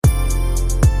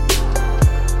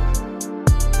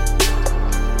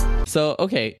So,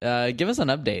 okay, give us an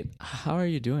update. How are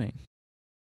you doing?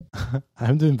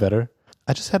 I'm doing better.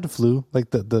 I just had the flu, like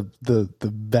the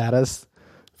baddest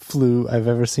flu I've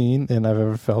ever seen and I've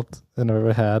ever felt and I've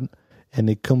ever had, and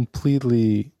it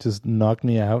completely just knocked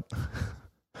me out,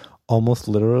 almost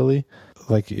literally.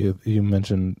 Like you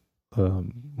mentioned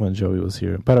when Joey was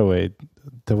here. By the way,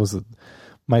 that was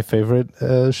my favorite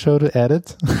show to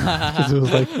edit because it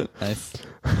was like Nice.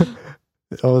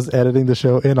 I was editing the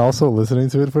show and also listening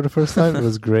to it for the first time. It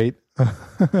was great.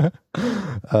 The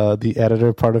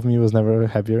editor part of me was never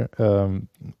happier.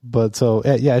 But so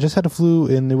yeah, I just had a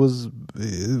flu and it was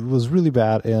really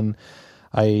bad. And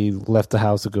I left the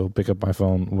house to go pick up my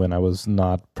phone when I was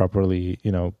not properly,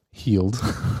 healed.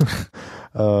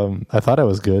 I thought I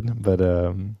was good, but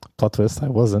plot twist, I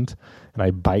wasn't. And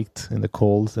I biked in the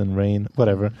cold and rain,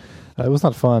 whatever. It was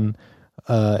not fun.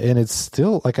 And it's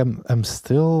still like I'm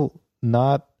still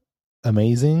not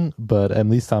amazing, but at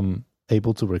least I'm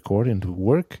able to record and to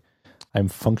work. I'm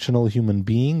functional human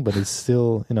being, but it's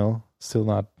still, still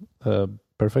not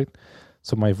perfect.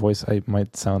 So my voice, I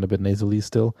might sound a bit nasally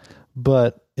still,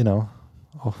 but I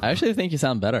actually think you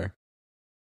sound better.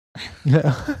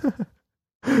 Yeah.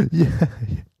 Yeah.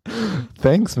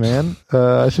 Thanks, man.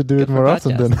 I should do it more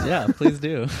often then. Yeah, please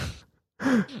do.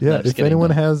 Yeah, if anyone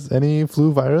has any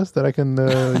flu virus that I can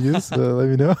use, let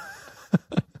me know.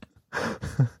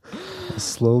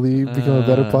 Slowly become a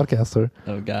better podcaster.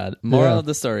 Oh God! Moral of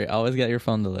the story: always get your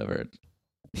phone delivered.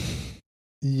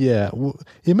 Yeah,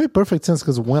 it made perfect sense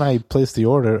because when I placed the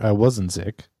order, I wasn't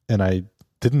sick, and I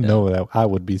didn't know that I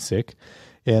would be sick,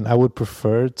 and I would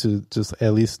prefer to just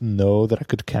at least know that I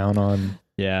could count on.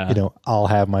 Yeah, I'll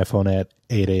have my phone at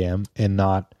 8 a.m. and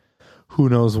not who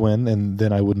knows when, and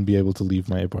then I wouldn't be able to leave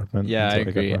my apartment. Yeah, I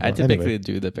agree. I typically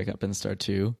do the pickup in store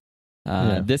too.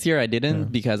 This year I didn't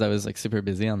because I was like super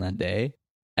busy on that day,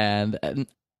 and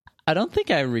I don't think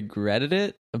I regretted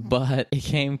it, but it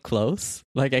came close.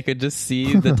 Like I could just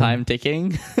see the time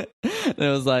ticking. It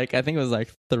was like, I think it was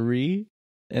like 3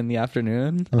 in the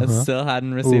afternoon. I still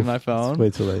hadn't received my phone. It's way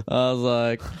too late. I was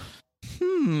like,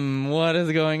 what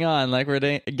is going on? Like we're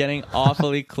getting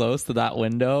awfully close to that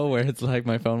window where it's like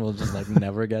my phone will just like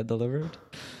never get delivered.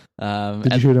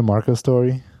 Did you hear the Marco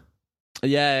story?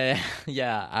 Yeah.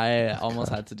 I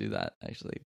almost had to do that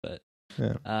actually, but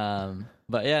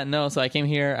yeah, no. So I came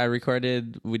here. I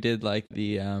recorded. We did like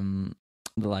the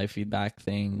live feedback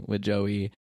thing with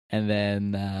Joey, and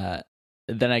then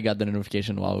I got the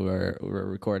notification while we were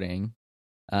recording.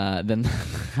 Then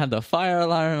I had the fire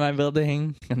alarm in my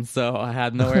building, and so I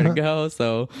had nowhere to go.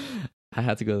 So I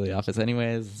had to go to the office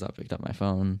anyways. So I picked up my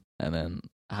phone, and then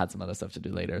I had some other stuff to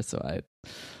do later. So I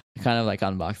kind of like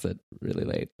unboxed it really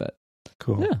late, but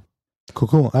cool. Yeah.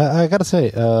 Cool. I gotta say,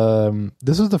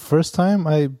 this was the first time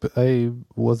I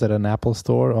was at an Apple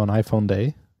store on iPhone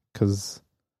Day because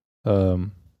I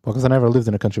never lived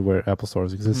in a country where Apple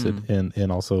stores existed,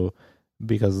 and also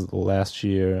because last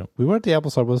year we were at the Apple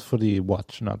store was for the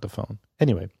watch, not the phone.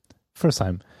 Anyway, first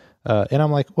time, and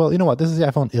I'm like, well, you know what? This is the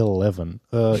iPhone 11.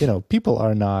 People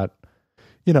are not,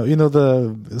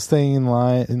 the staying in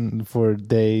line for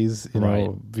days,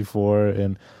 before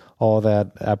and all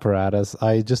that apparatus.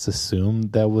 I just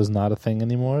assumed that was not a thing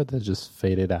anymore. That just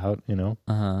faded out,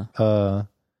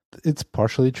 It's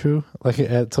partially true. Like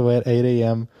at 8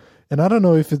 a.m. And I don't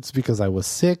know if it's because I was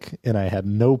sick and I had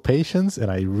no patience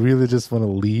and I really just want to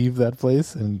leave that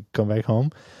place and come back home.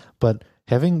 But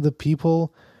having the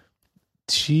people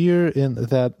cheer in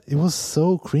that, it was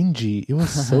so cringy. It was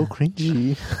so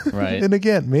cringy. Right. And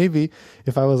again, maybe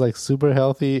if I was like super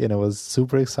healthy and I was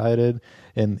super excited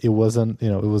and it wasn't, it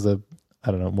was a,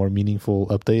 I don't know, more meaningful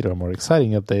update or more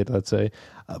exciting update, let's say.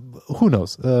 Who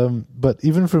knows? But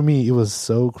even for me, it was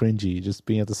so cringy just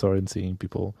being at the store and seeing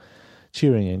people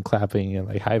cheering and clapping and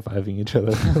like high-fiving each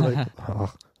other. Like,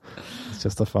 it's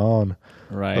just a phone.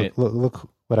 Right. Look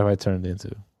what have I turned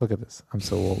into? Look at this. I'm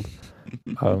so old.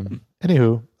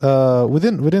 Anywho, we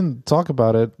didn't talk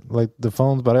about it, like the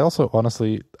phones, but I also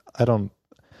honestly, I don't,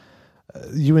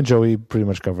 you and Joey pretty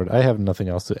much covered. I have nothing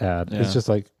else to add. Yeah. It's just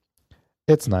like,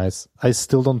 it's nice. I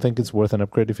still don't think it's worth an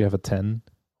upgrade if you have a 10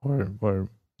 or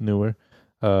newer.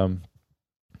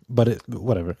 But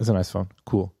whatever. It's a nice phone.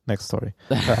 Cool. Next story.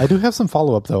 I do have some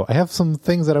follow-up, though. I have some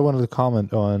things that I wanted to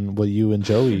comment on what you and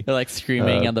Joey... They're like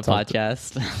screaming at the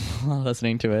podcast while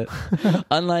listening to it.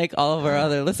 Unlike all of our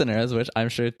other listeners, which I'm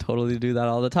sure totally do that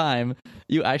all the time,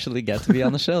 you actually get to be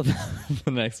on the show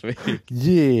the next week.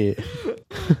 Yeah.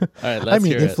 All right, let's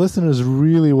hear if listeners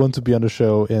really want to be on the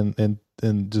show and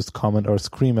just comment or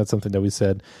scream at something that we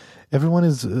said, everyone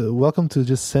is welcome to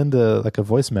just send a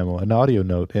voice memo, an audio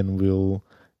note, and we'll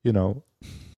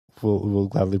we'll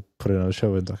gladly put it on a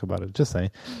show and talk about it. Just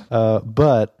saying.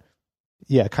 But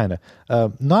yeah, kind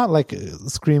of. Not like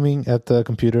screaming at the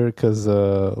computer because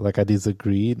like I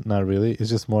disagree. Not really. It's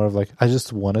just more of like I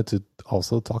just wanted to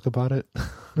also talk about it.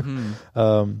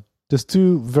 Just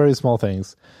two very small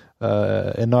things,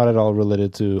 and not at all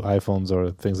related to iPhones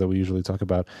or things that we usually talk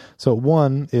about. So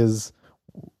one is,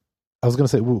 I was going to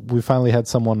say we finally had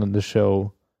someone on the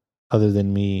show other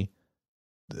than me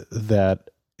that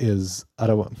is, I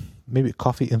don't know, maybe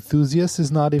coffee enthusiast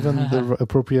is not even the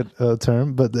appropriate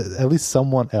term, but at least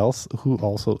someone else who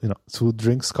also, who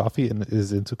drinks coffee and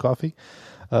is into coffee.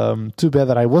 Too bad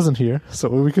that I wasn't here, so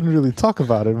we couldn't really talk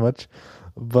about it much.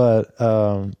 But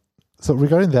so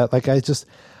regarding that, like I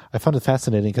found it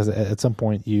fascinating because at some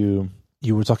point you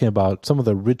were talking about some of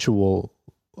the ritual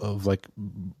of like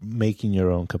making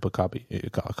your own cup of coffee,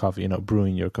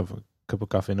 brewing your cup of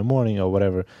coffee in the morning or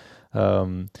whatever.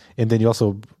 And then you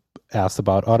also asked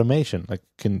about automation, like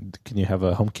can you have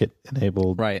a HomeKit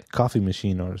enabled coffee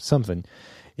machine or something?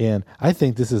 And I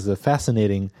think this is a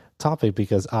fascinating topic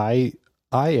because I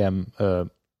am a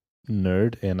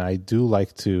nerd and I do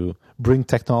like to bring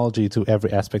technology to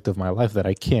every aspect of my life that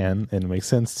I can and make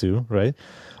sense to, right?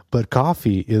 But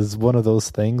coffee is one of those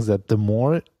things that the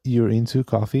more you're into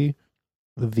coffee,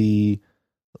 the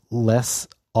less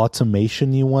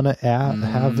automation you want to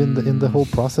have in the whole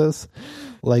process,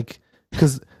 like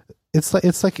because it's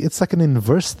like an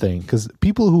inverse thing. Because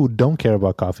people who don't care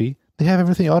about coffee, they have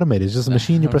everything automated. It's just a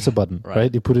machine. You press a button,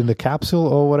 right? You put in the capsule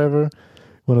or whatever,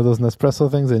 one of those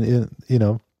Nespresso things, and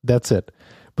that's it.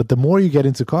 But the more you get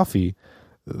into coffee,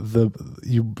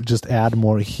 you just add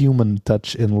more human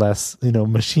touch and less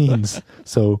machines.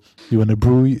 So you want to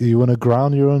brew, you want to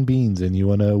ground your own beans, and you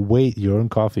want to weight your own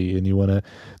coffee, and you want to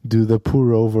do the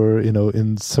pour over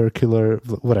in circular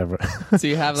whatever. So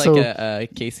you have like a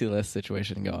Casey List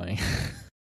situation going.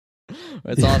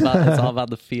 It's all about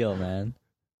the feel, man.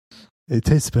 It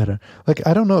tastes better. Like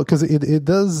I don't know, because it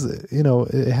does,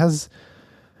 it has.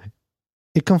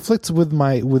 It conflicts with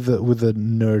the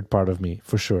nerd part of me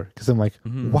for sure, because I'm like,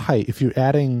 why? If you're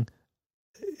adding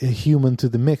a human to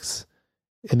the mix,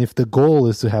 and if the goal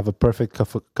is to have a perfect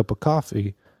cup of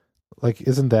coffee, like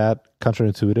isn't that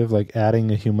counterintuitive? Like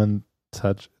adding a human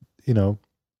touch,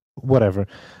 whatever.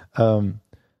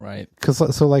 Right.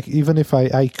 Because so like even if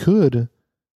I could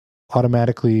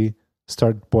automatically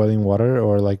start boiling water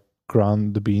or like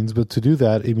ground the beans, but to do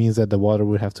that, it means that the water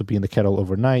would have to be in the kettle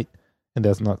overnight. And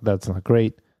that's not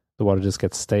great. The water just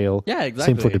gets stale. Yeah,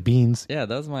 exactly. Same for the beans. Yeah,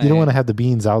 that's my. You don't want to have the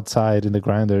beans outside in the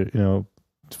grinder,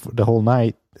 for the whole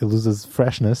night. It loses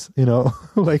freshness.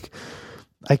 Like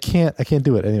I can't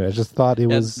do it anyway. I just thought it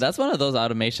was. That's one of those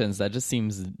automations that just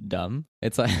seems dumb.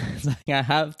 It's like I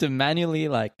have to manually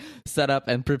like set up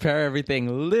and prepare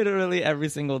everything literally every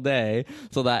single day,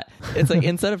 so that it's like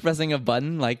instead of pressing a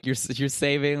button, like you're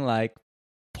saving like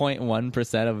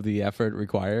 0.1% of the effort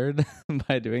required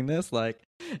by doing this, like,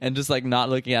 and just like not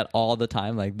looking at all the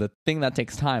time. Like the thing that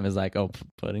takes time is like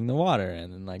putting the water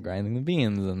and then like grinding the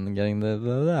beans and getting the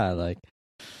like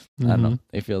I don't know.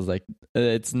 It feels like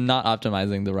it's not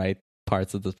optimizing the right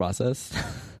parts of this process.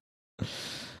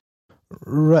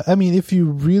 Right. I mean, if you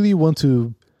really want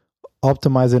to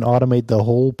optimize and automate the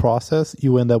whole process,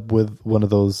 you end up with one of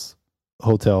those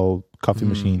hotel coffee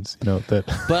machines, that.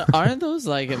 But aren't those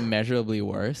like immeasurably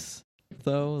worse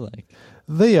though? Like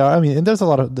they are. I mean, and there's a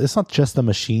lot of. It's not just the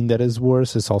machine that is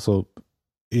worse. It's also,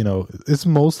 it's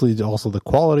mostly also the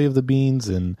quality of the beans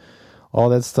and all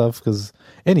that stuff. Because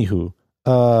anywho,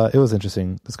 it was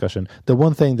interesting discussion. The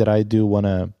one thing that I do want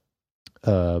to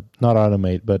not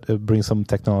automate, but bring some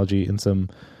technology and some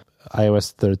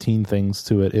iOS 13 things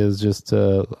to it is just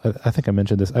I think I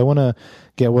mentioned this. I want to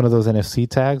get one of those NFC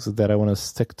tags that I want to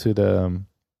stick to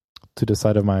the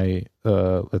side of my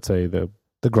let's say the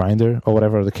grinder or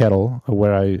whatever, the kettle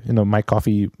where I my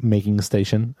coffee making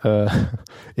station,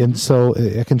 and so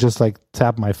I can just like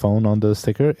tap my phone on the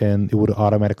sticker and it would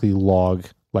automatically log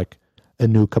like a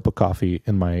new cup of coffee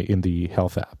in the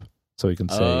health app, so you can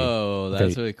say, oh,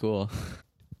 that's really cool.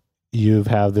 You've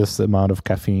had this amount of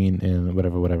caffeine in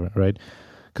whatever, right?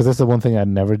 Because that's the one thing I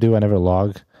never do. I never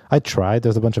log. I tried.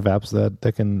 There's a bunch of apps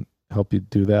that can help you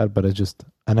do that, but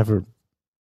I never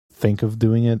think of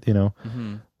doing it,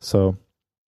 So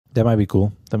that might be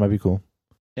cool.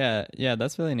 Yeah,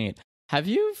 that's really neat. Have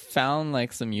you found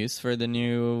like some use for the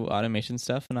new automation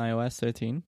stuff in iOS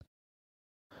 13?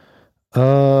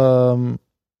 I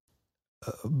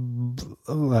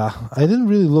didn't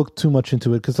really look too much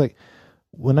into it because like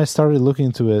when I started looking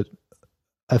into it,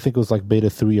 I think it was like beta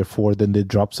 3 or 4, then they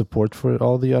dropped support for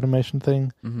all the automation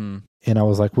thing. Mm-hmm. And I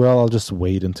was like, well, I'll just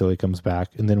wait until it comes back.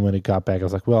 And then when it got back, I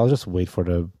was like, well, I'll just wait for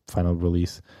the final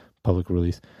release, public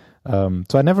release.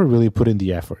 So I never really put in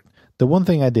the effort. The one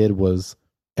thing I did was,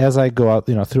 as I go out,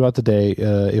 throughout the day,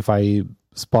 if I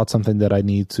spot something that I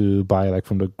need to buy, like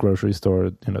from the grocery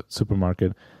store,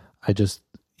 supermarket, I just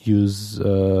use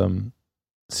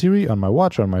Siri on my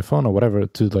watch or on my phone or whatever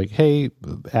to like, hey,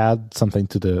 add something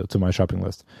to my shopping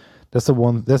list. That's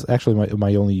actually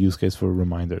my only use case for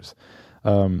reminders.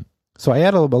 So I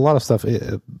add a lot of stuff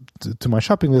to my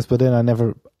shopping list, but then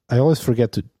I always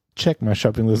forget to check my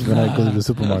shopping list when I go to the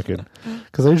supermarket,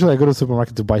 because usually I go to the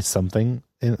supermarket to buy something,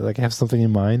 and like I have something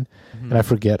in mind, and I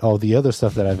forget all the other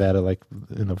stuff that I've added, like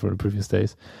for the previous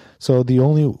days. So the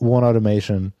only one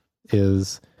automation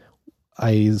is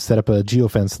I set up a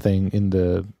geofence thing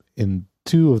in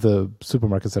 2 of the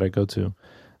supermarkets that I go to,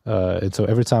 and so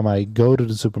every time I go to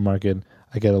the supermarket,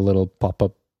 I get a little pop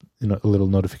up, a little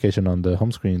notification on the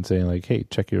home screen saying like, "Hey,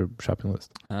 check your shopping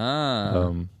list."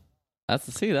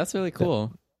 That's really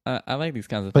cool. I like these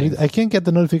kinds of but things. I can't get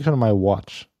the notification on my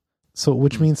watch, so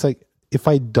which means like if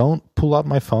I don't pull out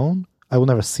my phone, I will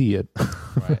never see it.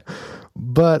 Right.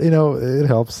 But it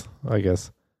helps, I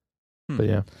guess. But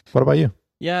yeah, what about you?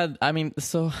 Yeah, I mean,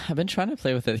 so I've been trying to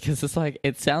play with it because it's like,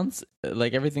 it sounds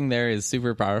like everything there is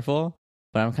super powerful,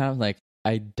 but I'm kind of like,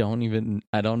 I don't even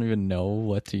know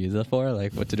what to use it for,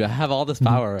 like what to do. I have all this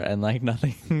power and like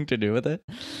nothing to do with it.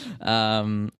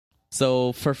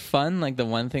 So for fun, like the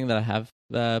one thing that I have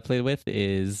played with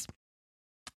is,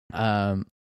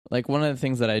 like one of the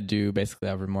things that I do basically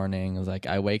every morning is like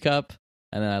I wake up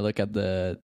and then I look at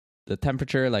the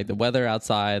temperature, like the weather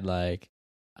outside, like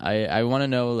I want to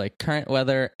know like current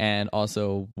weather and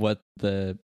also what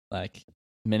the like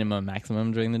minimum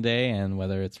maximum during the day and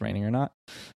whether it's raining or not.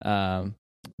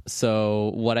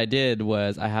 So what I did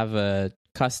was I have a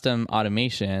custom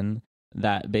automation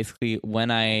that basically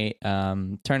when I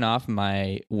turn off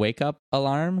my wake up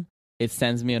alarm, it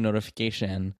sends me a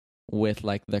notification with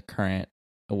like the current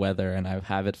weather, and I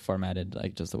have it formatted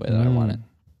like just the way that I want it.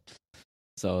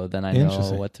 So then I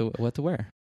know what to wear.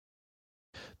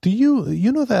 Do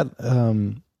you know that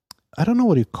I don't know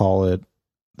what you call it,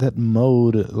 that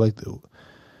mode, like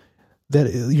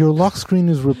that your lock screen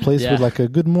is replaced with like a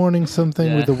good morning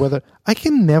something with the weather? I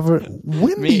can never.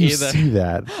 When do you see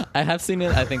that? I have seen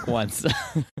it, I think, once.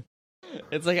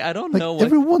 It's like I don't know.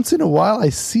 Every once in a while I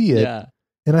see it,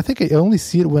 and I think I only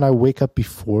see it when I wake up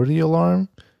before the alarm,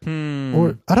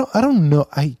 or I don't know.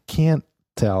 I can't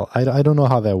tell. I don't know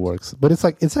how that works, but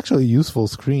it's actually a useful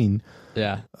screen.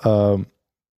 Yeah.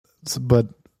 But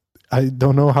I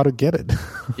don't know how to get it.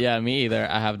 Yeah, me either.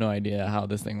 I have no idea how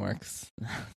this thing works.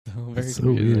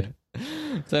 So weird.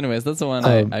 So anyways, that's the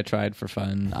one I tried for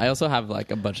fun. I also have like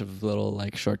a bunch of little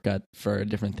like shortcut for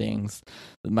different things.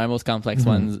 My most complex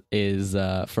one is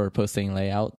for posting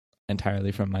layout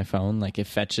entirely from my phone. Like it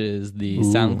fetches the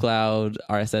SoundCloud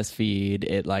RSS feed.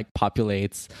 It like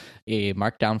populates a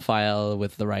markdown file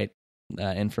with the right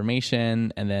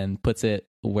information and then puts it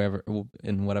wherever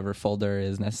in whatever folder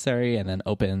is necessary, and then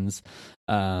opens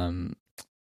what's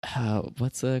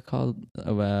it called,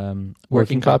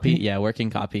 working copy. Yeah, working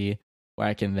copy, where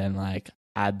I can then like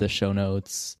add the show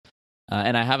notes,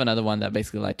 and I have another one that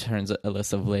basically like turns a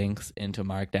list of links into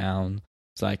markdown,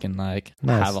 so I can like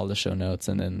have all the show notes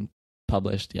and then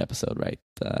publish the episode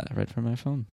right from my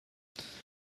phone.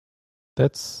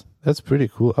 That's pretty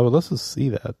cool. I would love to see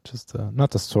that. Just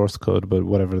not the source code, but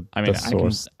whatever I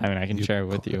can share it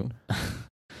with you.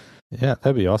 Yeah,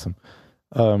 that'd be awesome.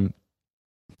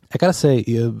 I gotta say,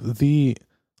 the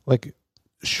like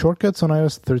shortcuts on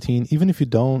iOS 13, even if you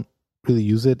don't really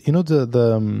use it,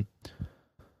 the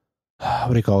what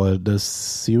do you call it? The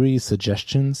Siri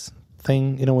suggestions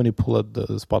thing. When you pull up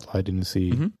the spotlight and you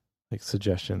see like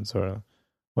suggestions or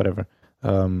whatever.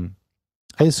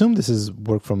 I assume this is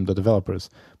work from the developers,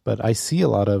 but I see a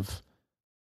lot of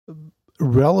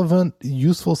relevant,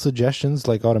 useful suggestions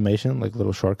like automation, like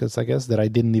little shortcuts, I guess, that I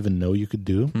didn't even know you could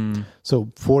do.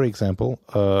 So, for example,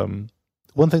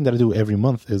 one thing that I do every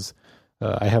month is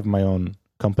I have my own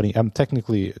company. I'm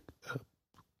technically a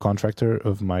contractor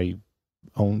of my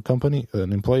own company,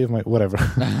 an employee of my whatever.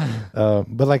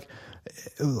 But like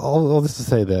all this to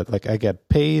say that like I get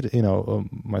paid,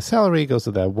 my salary goes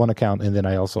to that one account, and then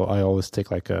I always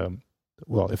take like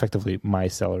effectively my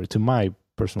salary to my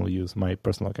personal use, my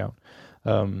personal account.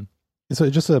 So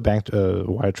it's just a bank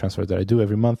wire transfer that I do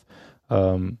every month,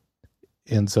 and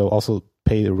so also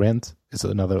pay the rent is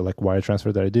another like wire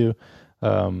transfer that I do.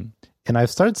 And I've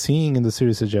started seeing in the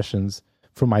Siri suggestions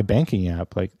from my banking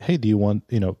app, like, hey, do you want,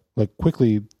 like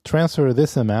quickly transfer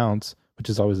this amount, which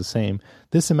is always the same,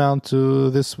 this amount to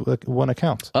this one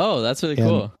account. Oh, that's really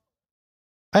cool.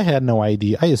 I had no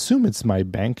idea. I assume it's my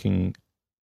banking,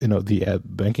 the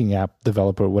banking app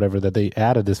developer, whatever, that they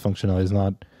added this functionality. It's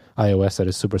not iOS that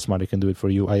is super smart. It can do it for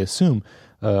you, I assume.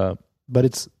 But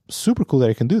it's super cool that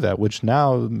I can do that, which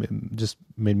now just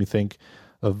made me think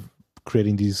of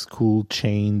creating these cool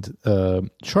chained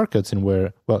shortcuts in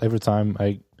where, well, every time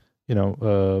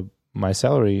my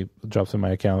salary drops in my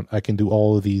account, I can do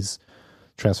all of these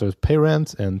transfers, pay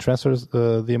rent and transfers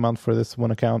the amount for this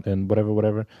one account and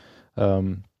whatever.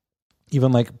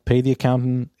 Even like pay the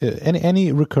accountant,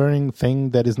 any recurring thing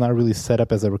that is not really set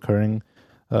up as a recurring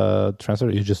transfer,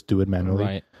 you just do it manually.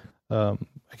 Right.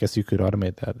 I guess you could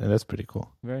automate that, and that's pretty cool.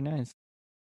 Very nice.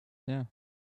 Yeah.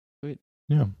 Sweet.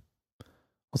 Yeah.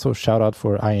 Also, shout out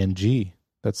for ING.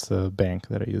 That's the bank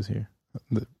that I use here.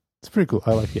 It's pretty cool.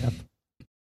 I like the app.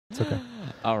 It's okay.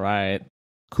 All right.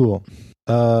 Cool.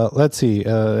 Let's see.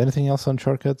 Anything else on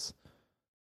shortcuts?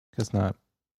 Guess not.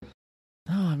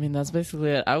 No, I mean, that's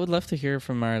basically it. I would love to hear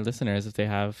from our listeners if they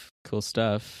have cool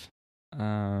stuff.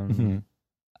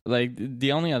 Like,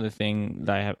 the only other thing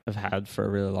that I have had for a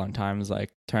really long time is,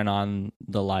 like, turn on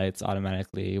the lights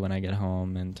automatically when I get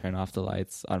home and turn off the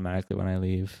lights automatically when I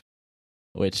leave,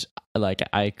 which, like,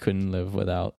 I couldn't live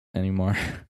without anymore.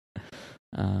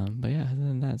 But yeah, other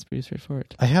than that, it's pretty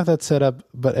straightforward. I have that set up,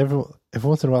 but every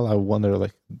once in a while I wonder,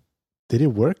 like, did it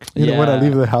work? When I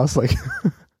leave the house, like...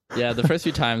 Yeah, the first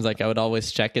few times, like, I would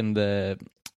always check in the...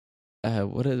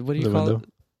 what do you call it?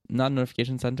 Not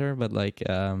notification center, but, like...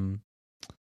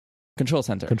 Control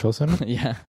center. Control center?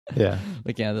 Yeah. Yeah.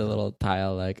 Looking at the little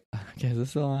tile, like, okay, is this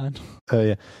still on?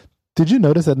 Yeah. Did you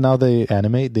notice that now they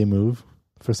animate, they move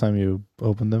first time you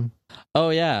open them? Oh,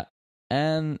 yeah.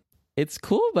 And it's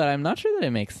cool, but I'm not sure that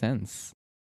it makes sense.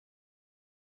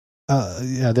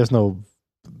 Yeah, there's no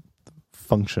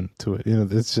function to it.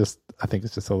 It's just, I think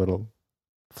it's just a little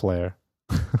flair.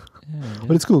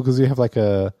 But it's cool because you have like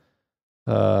a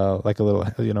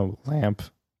little, lamp.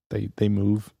 They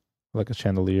move. Like a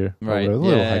chandelier, right? Or a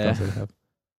little icons they have.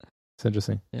 It's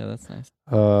interesting. Yeah, that's nice.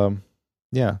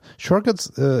 Yeah, shortcuts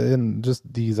and just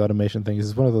these automation things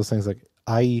is one of those things. Like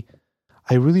I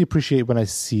really appreciate when I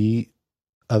see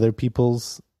other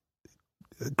people's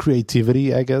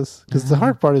creativity, I guess, because the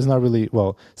hard part is not really,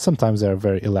 well, sometimes there are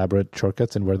very elaborate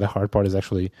shortcuts, and where the hard part is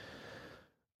actually,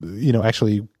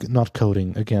 actually not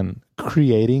coding, again,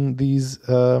 creating these.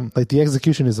 Like the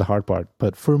execution is the hard part,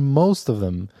 but for most of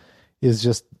them, is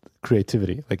just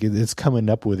creativity. Like it's coming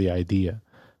up with the idea.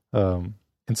 And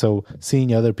so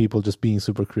seeing other people just being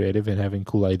super creative and having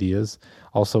cool ideas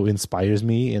also inspires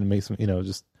me and makes me,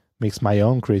 just makes my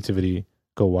own creativity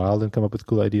go wild and come up with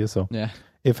cool ideas. So yeah,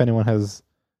 if anyone has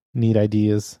neat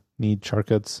ideas, neat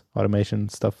shortcuts, automation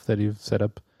stuff that you've set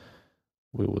up,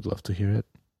 we would love to hear it.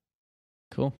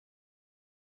 Cool.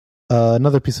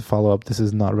 Another piece of follow-up. This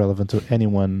is not relevant to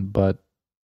anyone, but,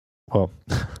 well...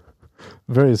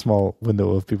 very small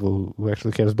window of people who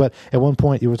actually cares. But at one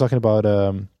point you were talking about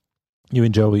you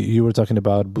and Joey, you were talking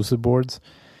about boosted boards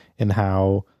and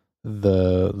how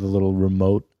the little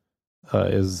remote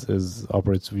is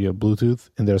operates via Bluetooth,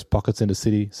 and there's pockets in the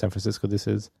city, San Francisco this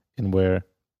is, and where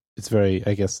it's very,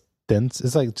 I guess, dense.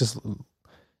 It's like just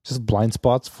blind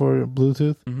spots for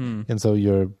Bluetooth. And so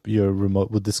your remote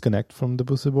would disconnect from the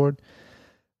boosted board.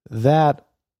 That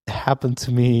happened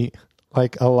to me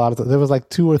like a lot of times. There was like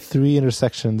 2 or 3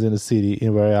 intersections in the city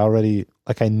in where I already,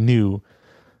 like, I knew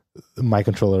my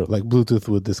controller, like Bluetooth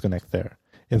would disconnect there.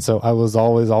 And so I was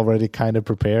always already kind of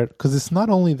prepared, because it's not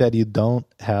only that you don't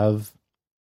have,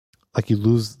 like, you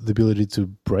lose the ability to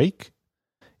brake.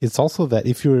 It's also that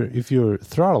if you're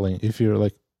throttling, if you're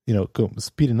like,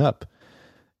 speeding up,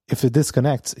 if it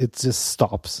disconnects, it just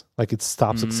stops. Like it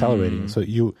stops accelerating. So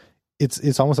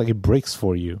it's almost like it brakes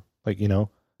for you, like,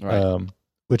 right.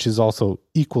 Which is also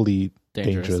equally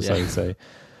dangerous, I would say.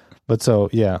 But so,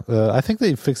 yeah, I think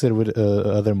they fixed it with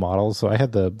other models. So I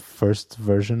had the first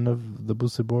version of the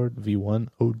boosted board, V1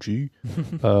 OG.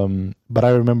 But I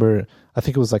remember, I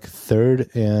think it was like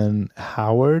 3rd and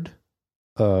Howard.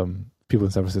 People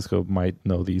in San Francisco might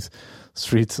know these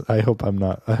streets. I hope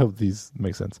these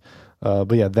make sense.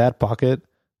 But yeah, that pocket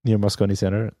near Moscone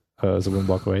Center, as a 1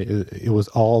 block away, it was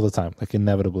all the time. Like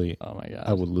inevitably, oh my God,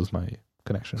 I would lose my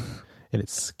connection. And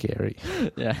it's scary.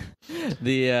 Yeah.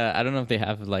 I don't know if they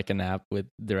have like an app with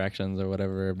directions or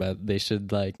whatever, but they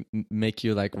should like make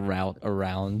you like route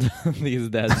around these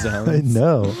dead zones. I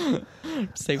know.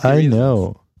 Safety reasons.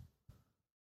 Know.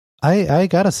 I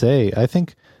gotta say, I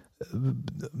think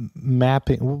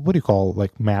mapping, what do you call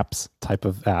like maps type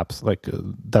of apps, like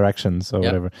directions or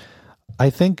whatever. I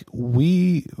think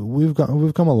we've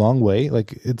come a long way.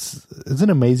 Like it's an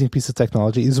amazing piece of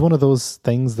technology. It's one of those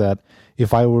things that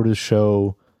if I were to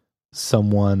show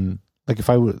someone, like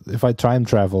if I time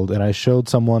traveled and I showed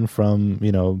someone from,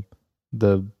 you know,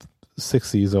 the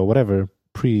 60s or whatever,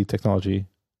 pre-technology,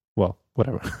 well,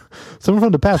 whatever, someone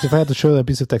from the past, if I had to show that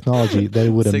piece of technology, that it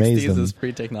would amaze them. 60s is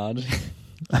pre-technology.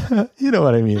 You know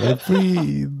what I mean? Like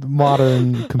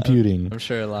pre-modern computing. I'm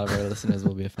sure a lot of our listeners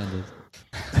will be offended.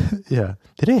 Yeah.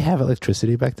 Did they have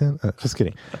electricity back then? Just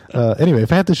kidding. Anyway,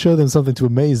 if I had to show them something to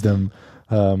amaze them,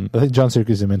 I think John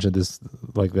Siracusa mentioned this,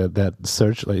 like that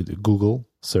search, like Google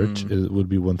search would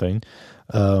be one thing.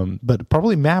 But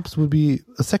probably maps would be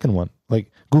a second one.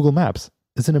 Like Google Maps.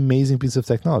 It's an amazing piece of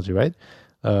technology, right?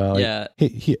 Yeah.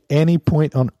 Any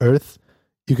point on Earth,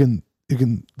 you can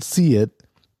see it.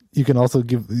 You can also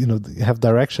have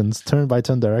directions,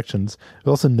 turn-by-turn directions. We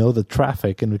also know the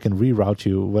traffic, and we can reroute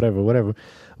you, whatever.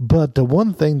 But the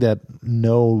one thing that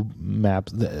no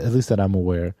maps, at least that I'm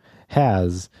aware,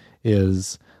 has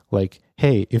is like,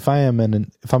 hey, if I'm in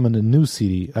a new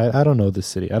city, I don't know this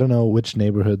city. I don't know which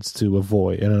neighborhoods to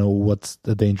avoid. I don't know what's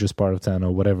the dangerous part of town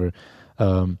or whatever.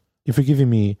 If you're giving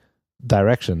me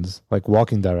directions, like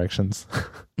walking directions.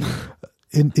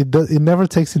 It never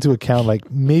takes into account,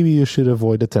 like, maybe you should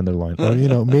avoid the Tenderloin,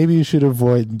 or maybe you should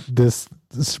avoid this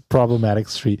problematic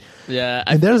street. Yeah,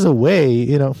 and there's a way,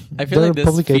 I feel there like are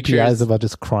public APIs is, about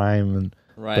just crime and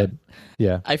right. But,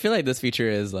 yeah, I feel like this feature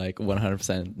is like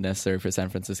 100% necessary for San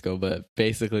Francisco, but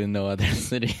basically no other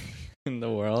city in the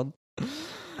world. I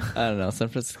don't know. San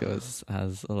Francisco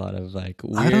has a lot of like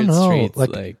weird streets,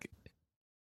 like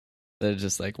they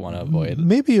just like want to avoid.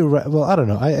 Maybe you're right. Well, I don't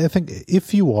know. I think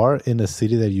if you are in a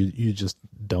city that you just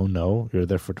don't know, you're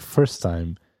there for the first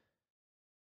time,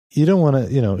 you don't want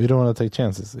to, you don't want to take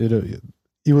chances.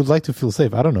 You would like to feel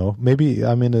safe. I don't know. Maybe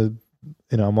I'm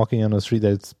I'm walking on a street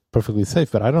that's perfectly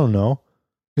safe, but I don't know.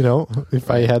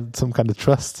 If I had some kind of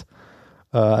trust,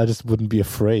 I just wouldn't be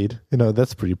afraid.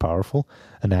 That's pretty powerful.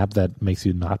 An app that makes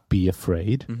you not be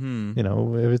afraid. Mm-hmm.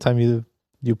 Every time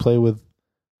you play with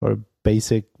or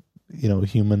basic,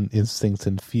 human instincts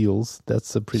and feels,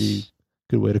 that's a pretty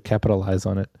good way to capitalize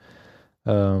on it.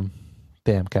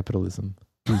 Damn capitalism.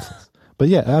 But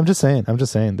yeah, I'm just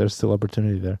saying there's still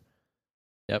opportunity there.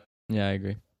 Yep. Yeah, I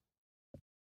agree.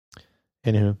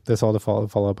 Anywho, that's all the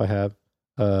follow up I have.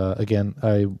 Again,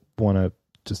 I want to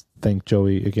just thank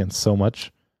Joey again so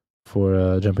much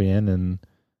for jumping in and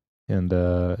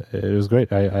it was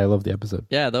great. I love the episode.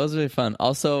 Yeah, that was really fun.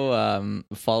 Also,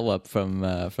 follow up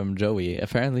from Joey.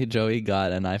 Apparently, Joey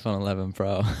got an iPhone 11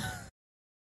 Pro.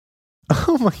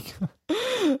 Oh my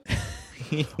god!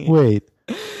 Wait,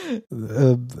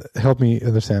 help me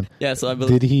understand. Yeah, so I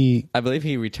believe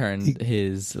he returned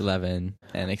his 11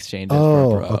 and exchanged it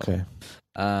for a Pro. Okay.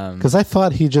 Because I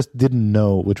thought he just didn't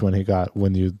know which one he got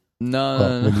when you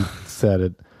when you said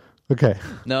it. Okay.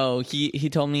 No, he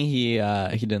told me he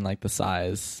didn't like the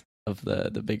size of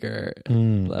the bigger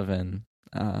 11,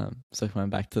 so he went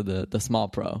back to the small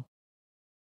Pro.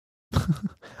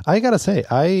 I gotta say,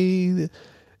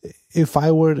 if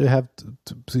I were to have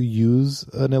to use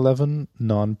an 11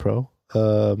 non-Pro,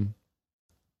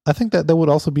 I think that would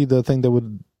also be the thing that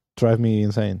would drive me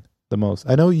insane the most.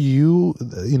 I know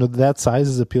that size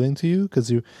is appealing to you because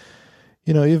you've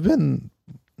been.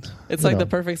 It's like the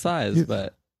perfect size,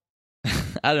 but.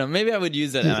 I don't know. Maybe I would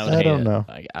use it and I would hate it. Know.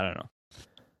 Like, I don't know.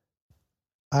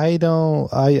 I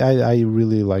don't. I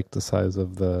really like the size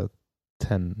of the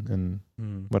 10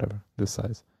 and whatever this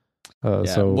size.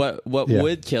 So what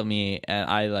would kill me and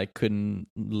I couldn't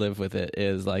live with it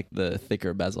is like the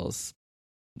thicker bezels.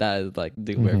 That is like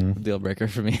deal breaker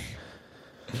for me.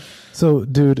 So,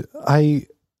 dude, it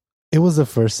was the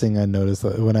first thing I noticed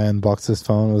when I unboxed this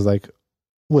phone. Was like,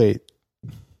 wait,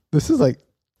 this is like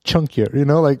chunkier,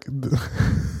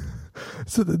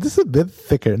 so this is a bit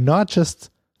thicker, not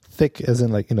just thick as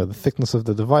in the thickness of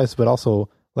the device, but also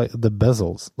like the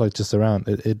bezels, like just around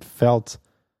it felt,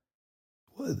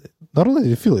 not only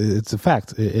did it feel, it's a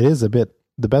fact, it is a bit,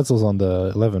 the bezels on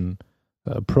the 11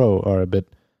 Pro are a bit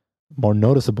more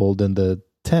noticeable than the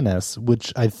 10s,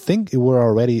 which I think were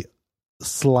already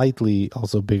slightly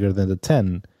also bigger than the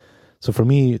 10. So for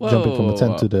me, jumping from the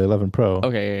 10 to the 11 Pro.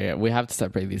 Okay, yeah. We have to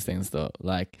separate these things though.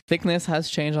 Like thickness has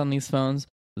changed on these phones.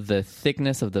 The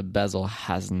thickness of the bezel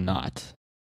has not.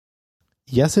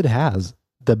 Yes, it has.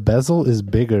 The bezel is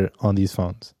bigger on these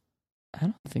phones. I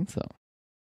don't think so.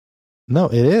 No,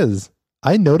 it is.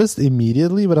 I noticed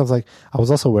immediately, but I was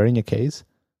also wearing a case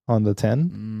on the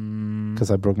 10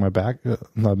 because I broke my back.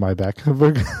 Not my back. I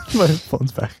broke my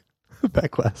phone's back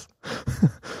glass.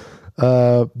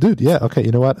 Dude, yeah, okay,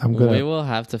 you know what? We will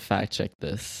have to fact check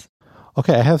this.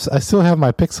 Okay, I still have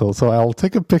my Pixel, so I'll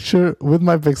take a picture with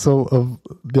my Pixel of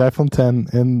the iPhone 10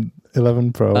 and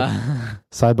 11 Pro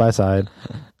side by side,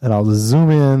 and I'll just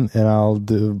zoom in and I'll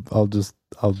do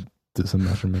some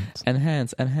measurements.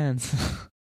 Enhance.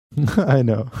 I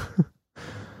know.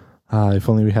 If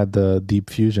only we had the Deep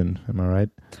Fusion. Am I right?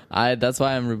 That's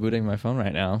why I'm rebooting my phone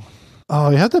right now. Oh,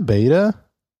 you have the beta?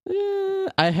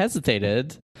 I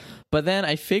hesitated, but then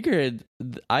I figured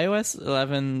iOS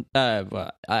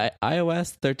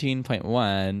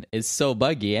 13.1 is so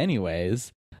buggy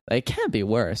anyways. It can't be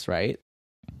worse, right?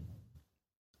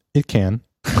 It can.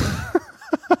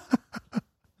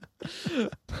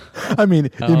 I mean,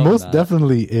 it most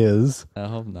definitely is. I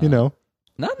hope not. You know,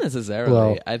 not necessarily.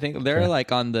 Well, I think they're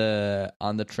like on the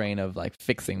train of like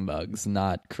fixing bugs,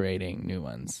 not creating new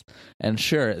ones. And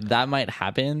sure, that might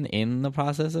happen in the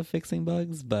process of fixing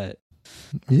bugs, but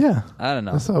yeah, I don't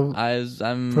know.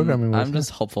 I'm just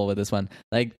hopeful with this one.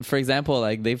 Like, for example,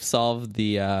 like they've solved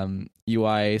the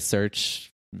UI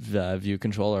search view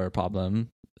controller problem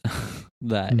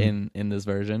that in this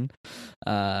version.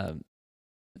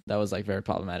 That was like very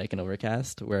problematic in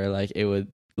Overcast, where like it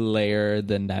would layer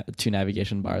the two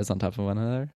navigation bars on top of one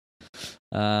another.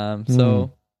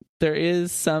 So there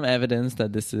is some evidence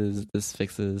that this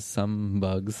fixes some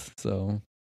bugs. So,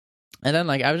 and then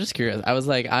like I was just curious. I was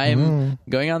like, I'm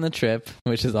going on the trip,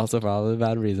 which is also probably a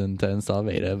bad reason to install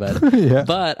beta, but yeah.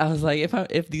 But I was like,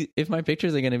 if my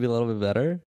pictures are going to be a little bit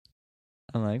better,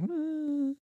 I'm like.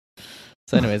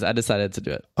 So anyways, I decided to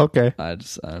do it. Okay. I'm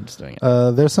just doing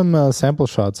it. There's some sample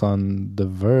shots on The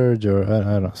Verge, or I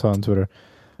don't know, saw on Twitter.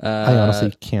 I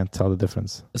honestly can't tell the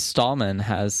difference. Stallman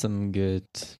has some good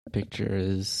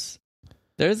pictures.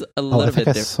 There's a little bit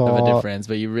of a difference,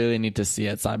 but you really need to see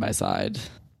it side by side.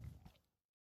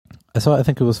 I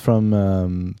think it was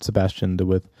from Sebastian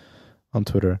DeWitt on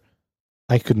Twitter.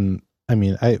 Granted, I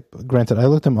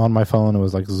looked him on my phone. It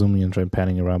was like zooming and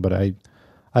panning around, but I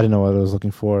didn't know what I was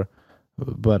looking for.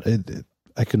 But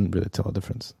I couldn't really tell a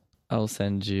difference. I'll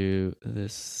send you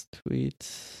this tweet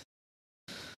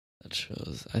that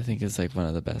shows. I think it's like one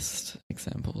of the best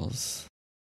examples.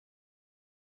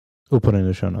 We'll put it in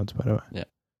the show notes, by the way. Yeah.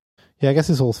 Yeah, I guess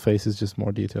his whole face is just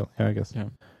more detailed. Yeah, I guess. Yeah.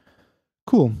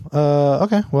 Cool.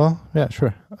 Okay. Well, yeah,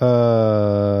 sure.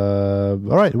 All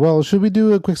right. Well, should we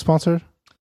do a quick sponsor?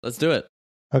 Let's do it.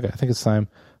 Okay. I think it's time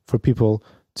for people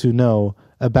to know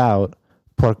about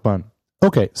Pork Bun.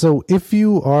 Okay, so if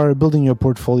you are building your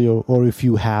portfolio, or if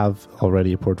you have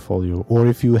already a portfolio, or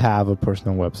if you have a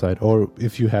personal website, or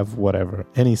if you have whatever,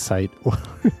 any site,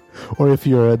 or if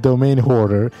you're a domain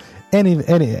hoarder, any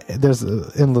there's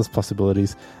endless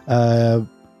possibilities.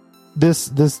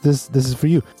 This is for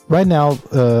you right now.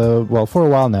 For a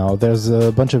while now, there's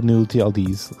a bunch of new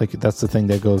TLDs. Like that's the thing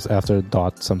that goes after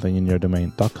 .something in your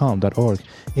domain, .com, .org,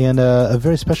 and a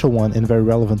very special one and very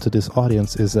relevant to this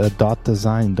audience is a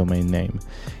 .design domain name.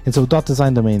 And so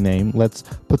 .design domain name lets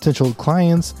potential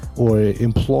clients or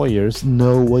employers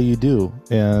know what you do,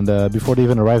 and before they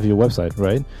even arrive at your website,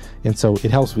 right? And so it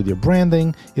helps with your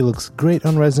branding. It looks great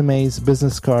on resumes,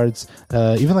 business cards,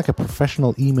 even like a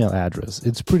professional email address.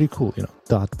 It's pretty cool,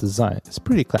 .design. It's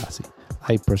pretty classy.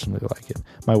 I personally like it.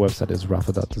 My website is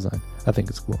rafa.design. I think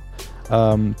it's cool.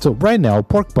 So right now,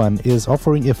 Pork Bun is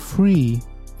offering a free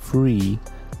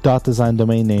 .design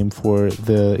domain name for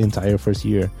the entire first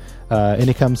year. And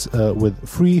it comes with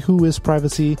free Whois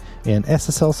privacy and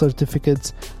SSL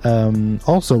certificates.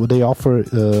 Also, they offer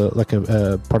like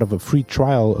a part of a free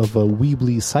trial of a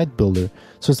Weebly site builder.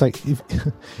 So it's like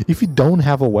if you don't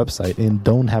have a website and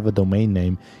don't have a domain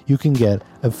name, you can get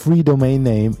a free domain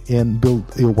name and build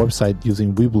your website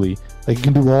using Weebly. Like you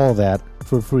can do all that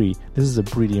for free. This is a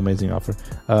pretty amazing offer.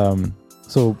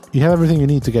 So you have everything you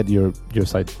need to get your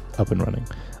site up and running.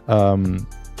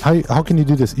 How can you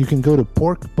do this? You can go to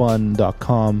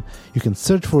porkbun.com. You can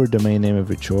search for a domain name of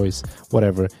your choice,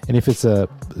 whatever. And if it's a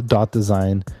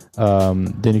 .design,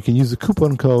 then you can use the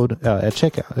coupon code at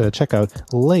checkout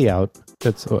layout.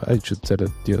 I should set it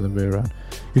the other way around.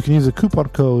 You can use the coupon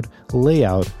code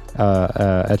layout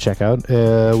at checkout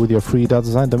with your free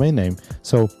 .design domain name.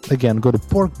 So again, go to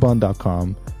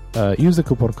porkbun.com. Use the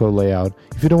coupon code layout.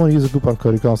 If you don't want to use the coupon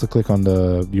code, you can also click on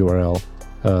the URL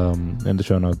in the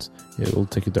show notes. It will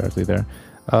take you directly there.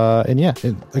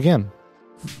 Again,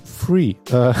 free.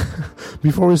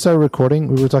 Before we started recording,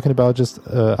 we were talking about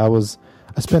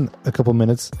I spent a couple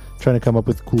minutes trying to come up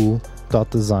with cool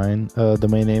 .design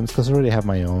domain names because I already have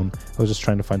my own. I was just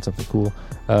trying to find something cool.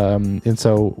 And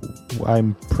so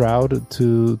I'm proud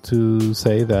to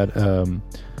say that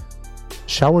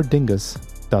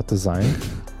showerdingus.design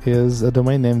is a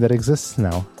domain name that exists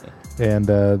now. And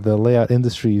the Layout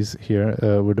Industries here,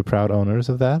 we're the proud owners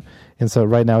of that. And so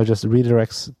right now it just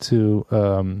redirects to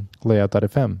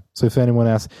layout.fm. So if anyone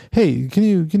asks, hey, can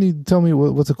you tell me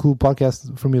what's a cool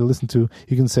podcast for me to listen to?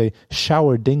 You can say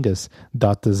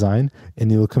showerdingus.design,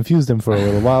 and you'll confuse them for a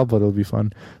little while, but it'll be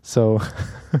fun. So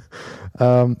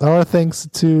our thanks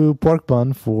to Pork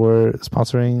Bun for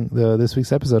sponsoring this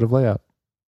week's episode of Layout.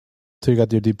 So you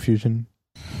got your Deep Fusion.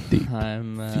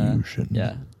 Fusion.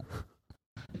 Yeah.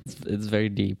 It's very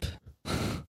deep.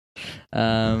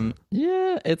 Yeah,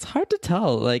 it's hard to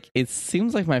tell. Like, it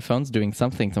seems like my phone's doing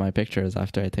something to my pictures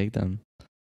after I take them.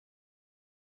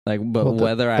 Like, but well,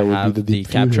 whether I have the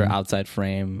capture outside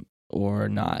frame or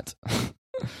not.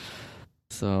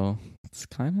 So it's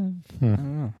kind of I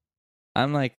don't know.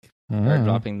 I'm like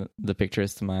airdropping the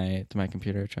pictures to my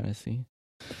computer, trying to see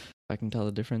if I can tell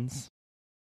the difference.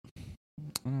 I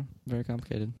don't know. Very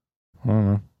complicated. I don't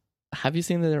know. Have you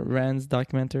seen the Rands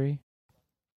documentary?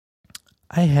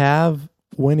 I have,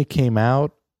 when it came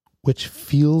out, which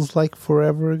feels like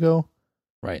forever ago.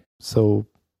 Right. So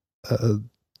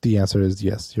the answer is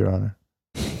yes, Your Honor.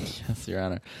 Yes, Your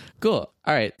Honor. Cool.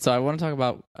 All right. So I want to talk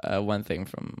about one thing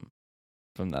from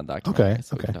that documentary. Okay.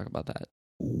 So we can talk about that.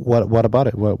 What about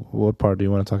it? What part do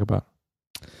you want to talk about?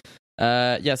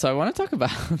 Yeah. So I want to talk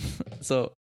about.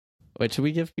 So, wait. Should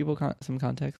we give people some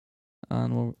context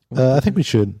on? I think we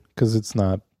should, because it's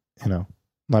not.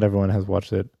 Not everyone has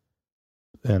watched it.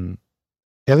 And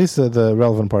at least the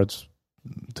relevant parts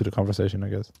to the conversation, I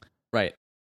guess. Right.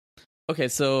 Okay,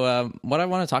 so what I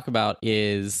want to talk about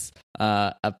is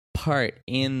a part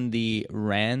in the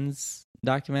Rands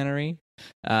documentary.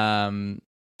 Rands.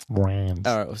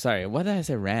 Oh, sorry. What did I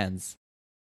say? Rands.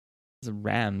 It's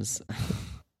Rams.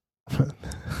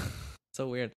 So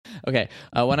weird. Okay,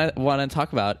 what I want to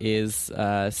talk about is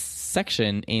a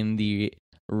section in the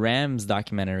Rams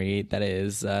documentary that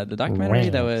is the documentary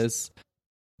that was...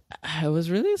 It was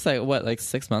released like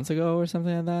 6 months ago or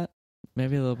something like that.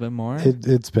 Maybe a little bit more.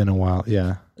 It's been a while,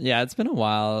 yeah. Yeah, it's been a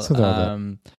while.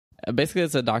 Basically,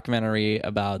 it's a documentary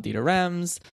about Dieter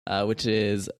Rams, which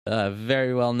is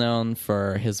very well known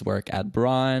for his work at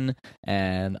Braun,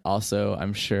 and also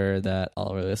I'm sure that all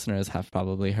of our listeners have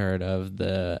probably heard of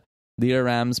the Dieter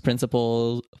Rams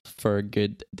principle for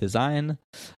good design.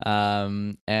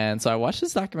 And so I watched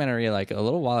this documentary like a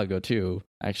little while ago too,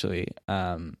 actually.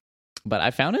 But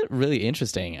I found it really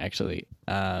interesting, actually.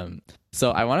 So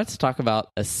I wanted to talk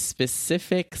about a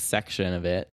specific section of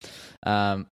it.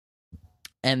 And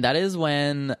that is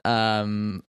when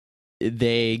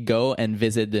they go and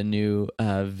visit the new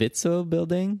Vitzo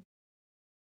building.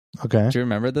 Okay. Do you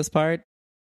remember this part?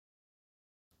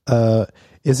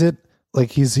 Is it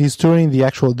like he's touring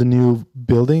the new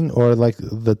building, or like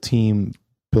the team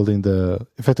building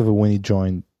effectively when he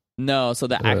joined? No, so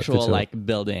the actual Vitzo. Like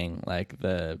building, like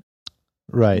the...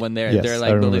 Right. When they're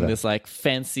like building this like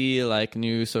fancy like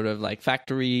new sort of like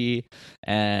factory,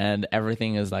 and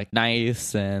everything is like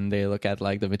nice, and they look at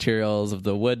like the materials of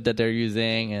the wood that they're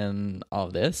using and all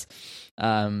of this.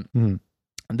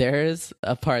 There's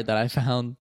a part that I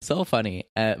found so funny,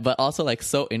 but also like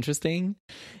so interesting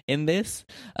in this.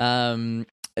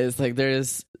 It's like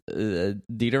there's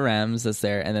Dieter Rams that's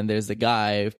there, and then there's the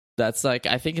guy that's like,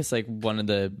 I think it's like one of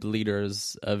the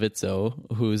leaders of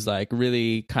Vitzo, who's like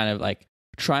really kind of like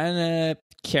trying to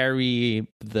carry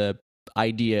the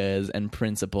ideas and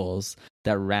principles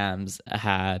that Rams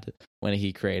had when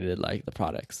he created like the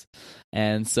products.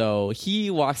 And so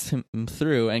he walks him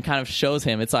through and kind of shows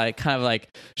him, it's like kind of like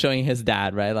showing his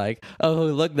dad, right? Like, oh,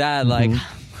 look, Dad, like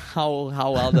how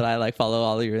well did I like follow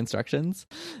all of your instructions?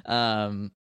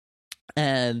 And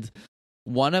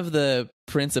one of the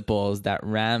principles that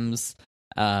Rams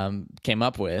came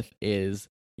up with is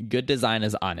good design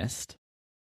is honest.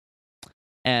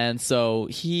 And so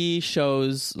he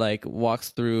walks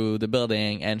through the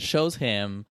building and shows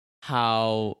him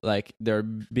how like they're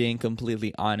being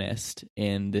completely honest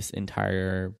in this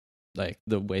entire, like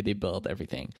the way they build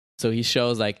everything. So he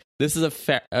shows like, this is a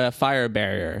fire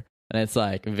barrier, and it's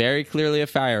like very clearly a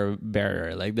fire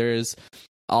barrier. Like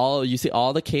you see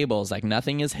all the cables, like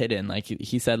nothing is hidden. Like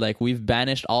he said, like we've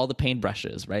banished all the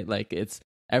paintbrushes, right? Like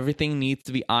everything needs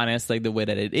to be honest, like the way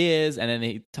that it is. And then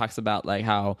he talks about like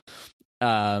how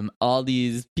all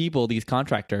these people, these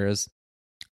contractors,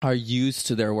 are used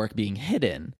to their work being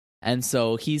hidden. And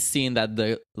so he's seen that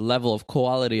the level of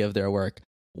quality of their work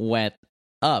went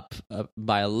up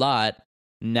by a lot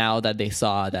now that they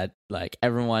saw that like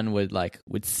everyone would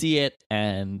see it,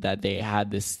 and that they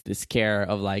had this care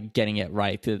of like getting it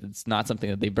right. It's not something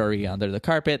that they bury under the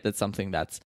carpet. That's something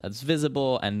that's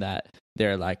visible, and that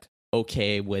they're like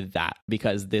okay with that,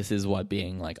 because this is what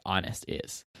being like honest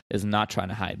is not trying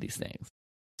to hide these things.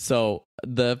 So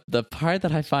the part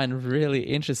that I find really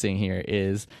interesting here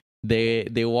is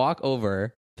they walk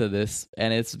over to this,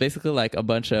 and it's basically like a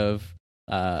bunch of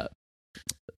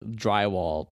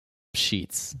drywall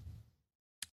sheets,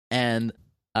 and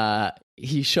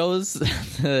he shows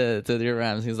to the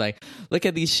Rams, he's like, look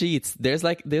at these sheets, there's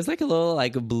like a little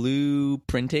like blue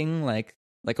printing, like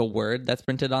a word that's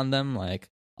printed on them, like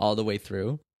all the way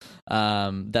through.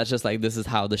 That's just like, this is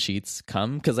how the sheets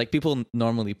come, because like people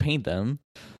normally paint them,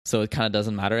 so it kind of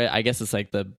doesn't matter. I guess it's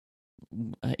like the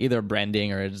either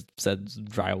branding or it said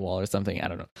drywall or something, I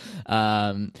don't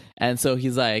know. And so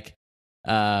he's like,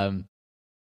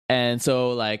 and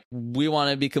so like, we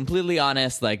want to be completely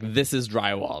honest, like this is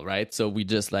drywall, right? So we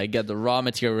just like get the raw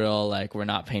material, like we're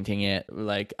not painting it,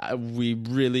 like we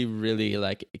really, really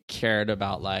like cared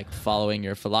about like following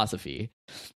your philosophy.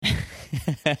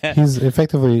 He's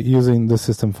effectively using the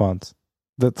system fonts.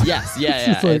 That's yes,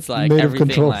 yeah. It's like everything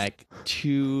controls, like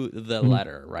to the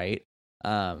letter, right?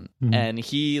 And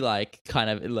he like kind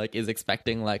of like is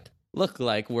expecting like, look,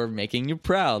 like we're making you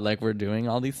proud, like we're doing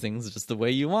all these things just the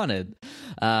way you wanted.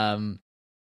 And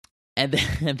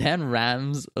then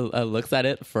Rams looks at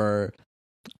it for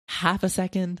half a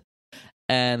second,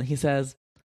 and he says,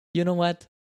 you know what?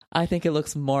 I think it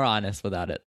looks more honest without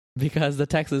it, because the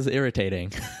text is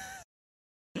irritating.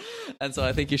 And so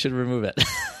I think you should remove it.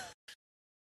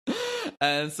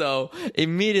 And so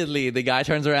immediately the guy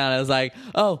turns around and is like,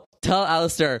 oh, tell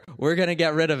Alistair, we're going to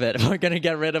get rid of it. We're going to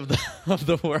get rid of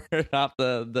the word off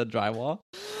the drywall.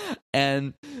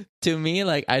 And to me,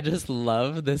 like, I just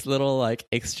love this little like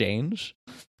exchange,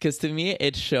 because to me,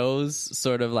 it shows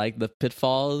sort of like the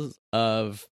pitfalls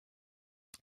of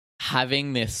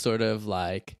having this sort of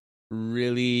like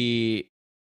really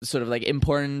sort of like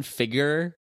important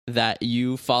figure that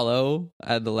you follow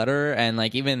at the letter, and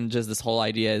like even just this whole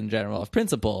idea in general of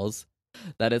principles,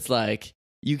 that it's like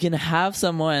you can have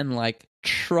someone like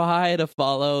try to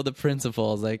follow the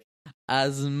principles like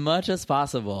as much as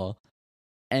possible,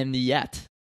 and yet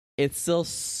it's still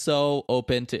so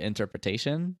open to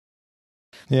interpretation.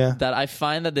 Yeah, that I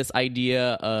find that this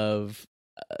idea of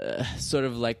sort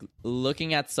of like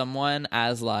looking at someone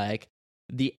as like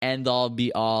the end all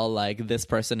be all, like this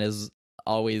person is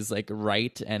always like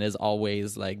right and is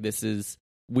always like,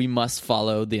 we must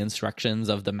follow the instructions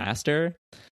of the master,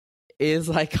 is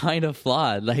like kind of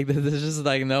flawed. Like there's just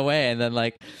like no way. And then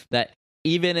like that,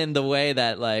 even in the way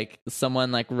that like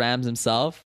someone like Rams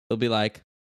himself will be like,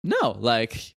 no,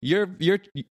 like you're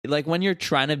like, when you're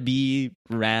trying to be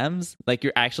Rams, like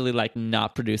you're actually like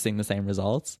not producing the same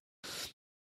results.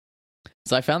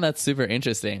 So I found that super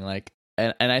interesting. Like,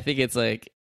 and I think it's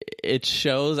like, it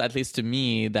shows, at least to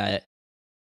me, that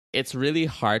it's really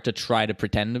hard to try to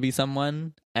pretend to be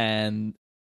someone, and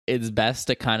it's best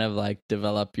to kind of like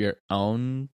develop your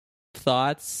own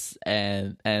thoughts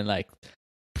and like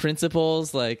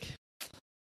principles, like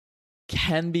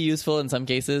can be useful in some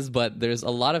cases, but there's a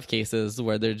lot of cases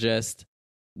where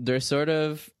they're sort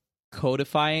of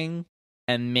codifying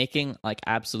and making like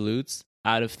absolutes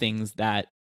out of things that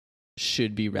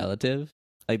should be relative,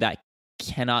 like that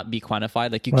cannot be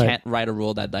quantified. Like you can't write a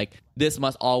rule that like this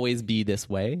must always be this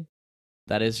way.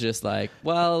 That is just like,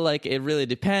 well, like it really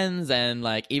depends. And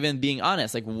like even being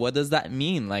honest, like what does that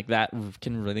mean? Like that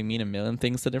can really mean a million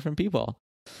things to different people.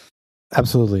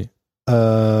 Absolutely.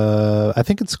 I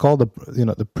think it's called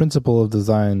the principle of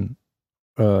design,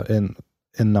 and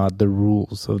not the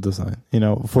rules of design,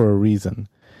 for a reason.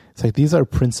 It's like, these are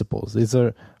principles. These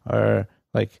are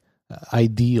like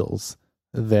ideals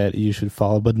that you should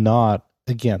follow, but not,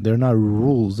 again, they're not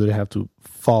rules that you have to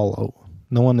follow.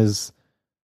 No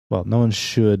one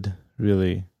should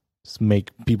really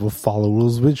make people follow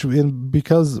rules,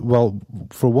 because, well,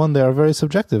 for one, they are very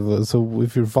subjective. So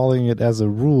if you're following it as a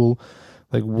rule,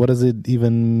 like, what does it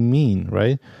even mean,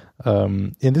 right?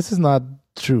 And this is not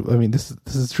true. I mean, this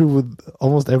is true with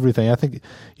almost everything. I think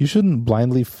you shouldn't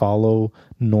blindly follow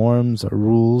norms or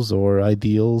rules or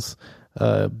ideals.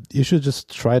 You should just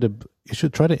try to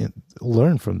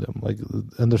learn from them, like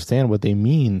understand what they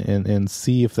mean, and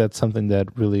see if that's something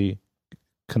that really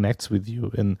connects with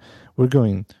you. And we're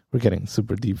getting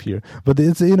super deep here, but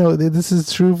it's this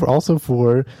is true also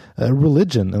for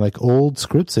religion, and like old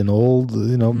scripts and old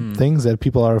things that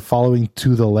people are following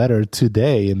to the letter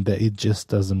today, and that it just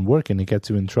doesn't work and it gets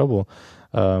you in trouble.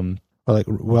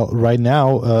 Right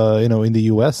now, in the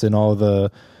US, and all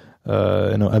the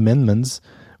amendments,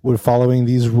 we're following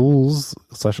these rules,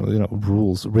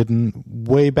 rules written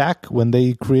way back when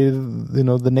they created,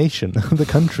 the nation, the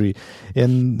country.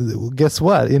 And guess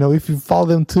what? If you follow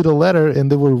them to the letter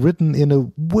and they were written in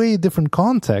a way different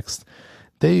context,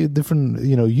 different,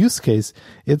 use case,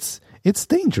 it's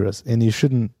dangerous. And you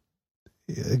shouldn't,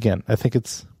 again, I think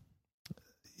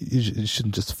you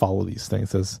shouldn't just follow these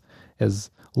things as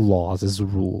laws, as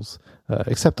rules,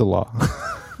 accept the law.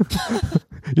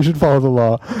 You should follow the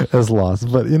law as laws,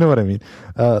 but you know what I mean.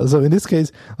 So in this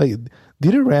case, like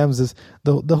Dieter Rams is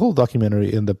the whole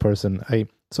documentary in the person. I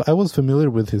was familiar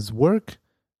with his work,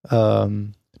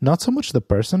 not so much the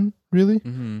person really.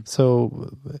 Mm-hmm.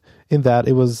 So in that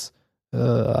it was,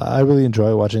 I really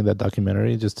enjoy watching that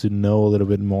documentary just to know a little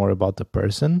bit more about the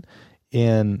person.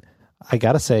 And I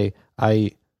gotta say,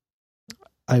 I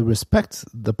respect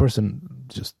the person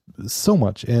just so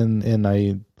much, and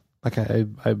I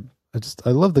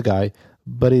love the guy,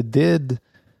 but it did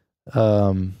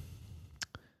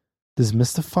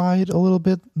demystify a little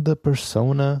bit the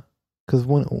persona, because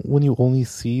when you only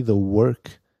see the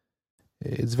work,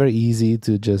 it's very easy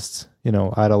to just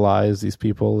idolize these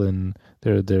people, and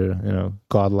they're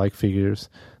godlike figures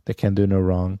that can do no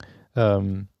wrong.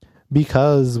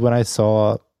 Because when I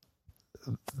saw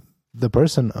the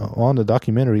person on the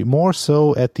documentary, more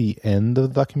so at the end of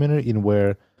the documentary,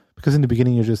 because in the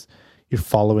beginning you're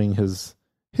following his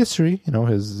history,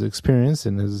 his experience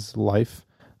in his life.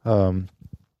 I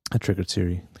triggered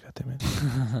Siri. God damn it.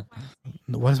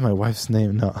 What is my wife's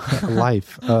name? No,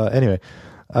 life. Anyway,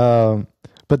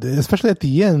 but especially at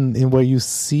the end, in where you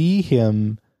see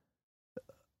him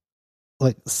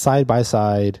like side by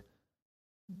side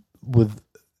with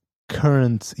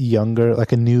current younger,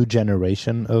 like a new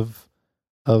generation of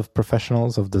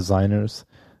professionals, of designers,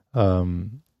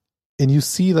 and you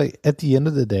see, like, at the end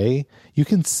of the day, you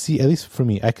can see, at least for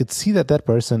me, I could see that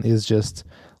person is just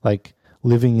like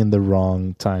living in the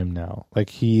wrong time now.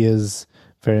 Like, he is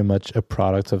very much a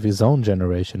product of his own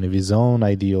generation, of his own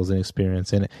ideals and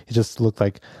experience, and he just looked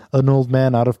like an old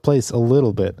man out of place a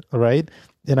little bit, right?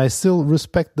 And I still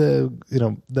respect the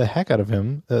heck out of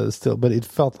him still, but it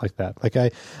felt like that. Like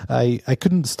I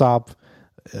couldn't stop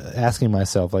asking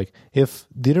myself, like, if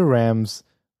Dieter Rams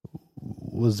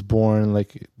was born,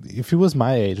 like, if he was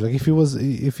my age, like if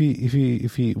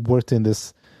he worked in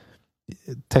this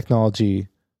technology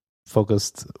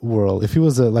focused world, if he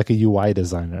was like a UI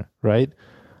designer, right?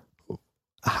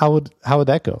 How would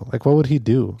that go? Like, what would he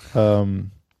do?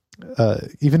 Even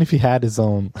if he had his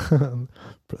own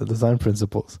design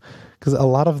principles, because a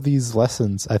lot of these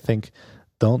lessons, I think,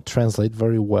 don't translate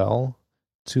very well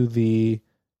to the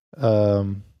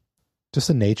just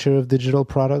the nature of digital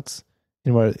products,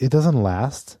 where it doesn't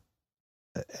last.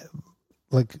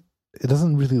 Like, it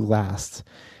doesn't really last,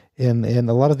 and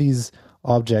a lot of these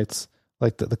objects,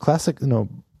 like the classic,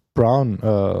 Braun,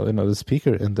 the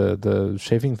speaker and the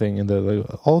shaving thing, and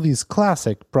all these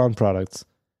classic Braun products,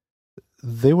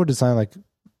 they were designed like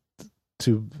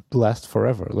to last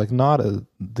forever, like not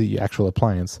the actual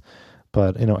appliance,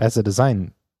 but as a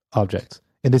design object,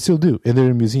 and they still do, and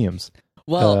they're in museums.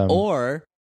 Well,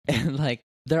 and like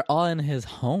they're all in his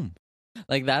home.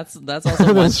 Like that's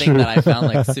also one thing that I found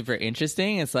like super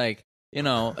interesting. It's like,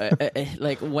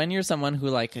 like when you're someone who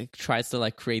like tries to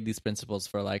like create these principles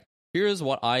for like, here's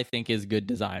what I think is good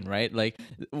design, right? Like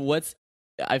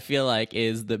I feel like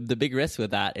is the big risk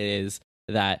with that is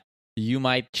that you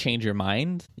might change your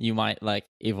mind, you might like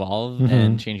evolve mm-hmm.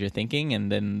 and change your thinking,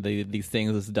 and then these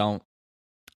things don't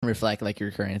reflect like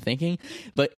your current thinking.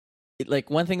 But like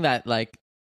one thing that like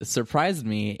surprised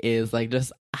me is like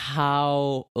just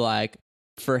how like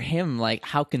for him, like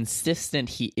how consistent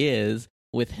he is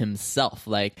with himself,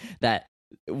 like that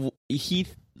he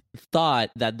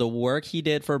thought that the work he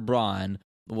did for Braun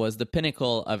was the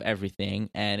pinnacle of everything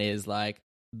and is like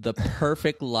the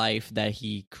perfect life that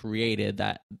he created,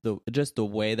 that the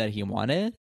way that he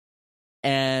wanted.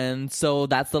 And so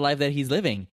that's the life that he's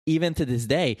living even to this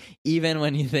day, even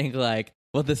when you think like,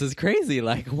 well, this is crazy,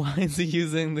 like why is he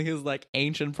using these like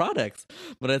ancient products?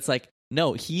 But it's like,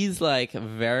 no, he's like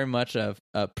very much of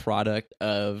a product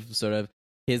of sort of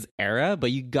his era,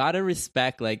 but you gotta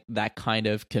respect like that kind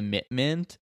of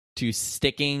commitment to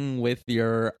sticking with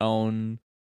your own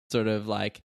sort of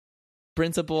like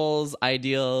principles,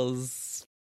 ideals,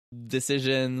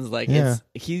 decisions. Like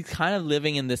he's kind of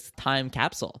living in this time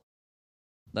capsule.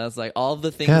 That's like all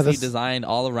the things he designed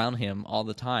all around him all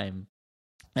the time.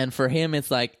 And for him,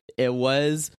 it's like it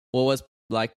was what was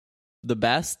like the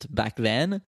best back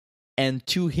then. And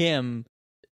to him,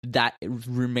 that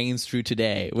remains true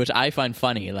today, which I find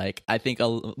funny. Like, I think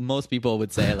most people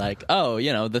would say like, oh,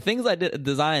 the things I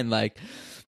designed like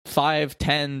 5,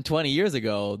 10, 20 years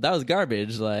ago, that was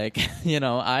garbage. Like,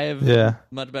 I have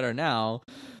much better now.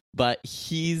 But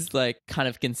he's like kind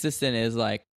of consistent, is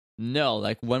like, no,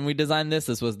 like when we designed this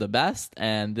was the best,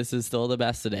 and this is still the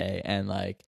best today. And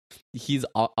like, he's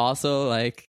also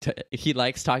like, he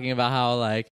likes talking about how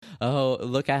like, oh,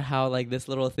 look at how like this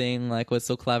little thing like was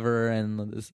so clever,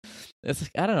 and this, it's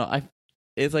like, I don't know,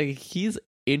 it's like he's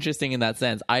interesting in that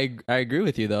sense. I agree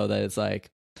with you though that it's like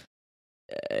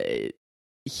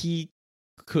he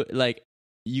could like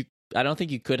I don't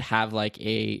think you could have like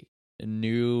a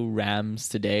new Rams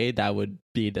today that would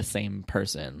be the same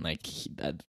person. Like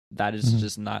that is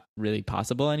just not really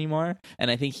possible anymore. And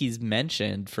I think he's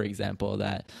mentioned, for example,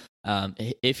 that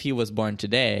if he was born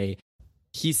today,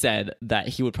 he said that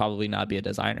he would probably not be a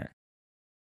designer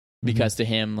because to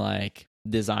him, like,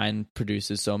 design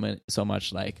produces so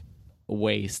much like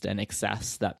waste and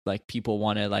excess that like people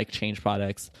want to like change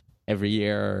products every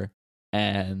year,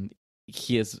 and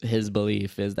his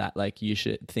belief is that like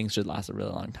things should last a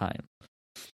really long time,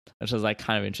 which is like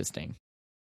kind of interesting.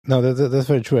 No, that's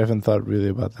very true. I haven't thought really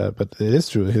about that, but it is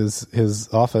true. His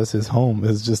office, his home,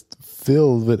 is just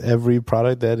filled with every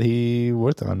product that he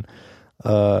worked on.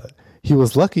 He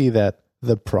was lucky that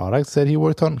the products that he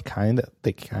worked on kind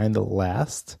of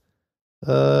last,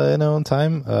 in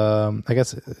time. I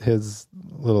guess his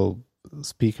little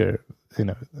speaker,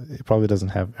 it probably doesn't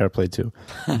have AirPlay 2,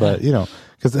 but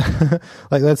because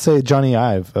like let's say Johnny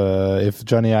Ive, if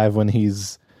Johnny Ive, when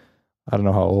he's, I don't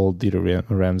know how old Dieter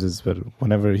Rams is, but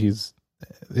whenever he's,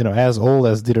 as old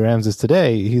as Dieter Rams is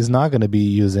today, he's not going to be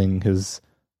using his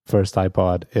first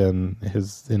iPod in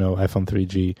his, iPhone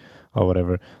 3G or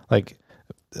whatever. Like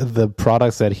the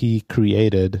products that he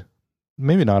created,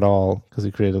 maybe not all, because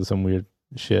he created some weird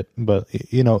shit, but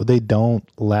they don't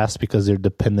last because they're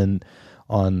dependent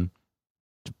on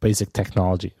basic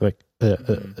technology, like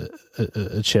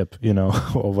a chip,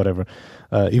 or whatever.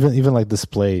 Even like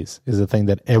displays is a thing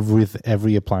that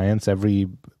every appliance, every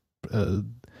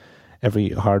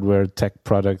hardware tech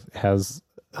product has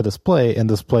a display, and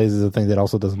displays is a thing that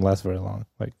also doesn't last very long.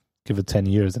 Like give it 10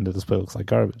 years and the display looks like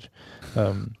garbage.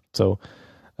 We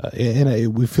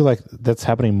feel like that's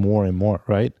happening more and more,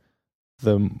 right?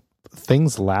 The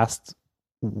things last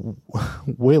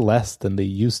way less than they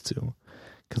used to,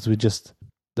 because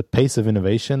the pace of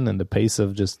innovation and the pace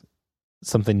of just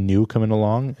something new coming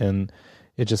along, and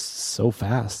it's just so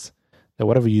fast that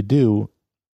whatever you do,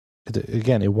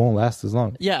 it won't last as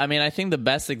long. Yeah, I mean, I think the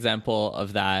best example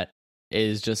of that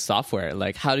is just software.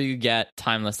 Like, how do you get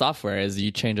timeless software? Is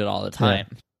you change it all the time.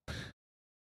 Yeah.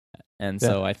 And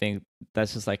so I think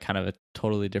that's just like kind of a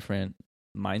totally different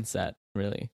mindset,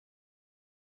 really.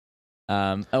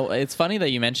 It's funny that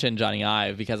you mentioned Johnny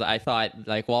Ive, because I thought,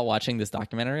 like, while watching this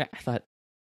documentary, I thought,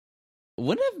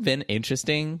 wouldn't it have been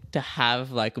interesting to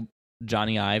have like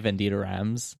Johnny Ive and Dieter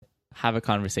Rams have a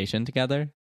conversation together?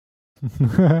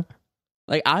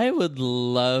 Like, I would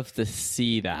love to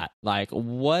see that. Like,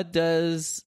 what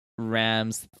does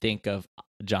Rams think of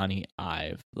Johnny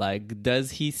Ive? Like,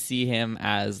 does he see him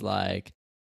as like,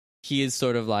 he is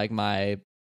sort of like my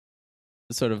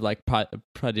sort of like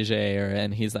protege,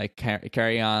 and he's like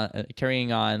carrying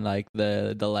on like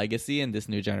the legacy in this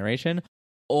new generation?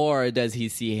 Or does he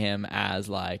see him as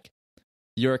like,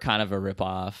 you're kind of a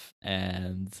ripoff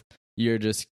and you're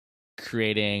just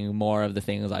creating more of the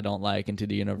things I don't like into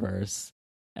the universe,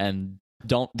 and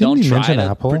don't try to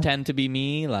Apple? Pretend to be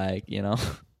me, like,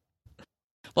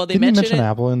 Well, they mention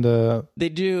Apple in the. They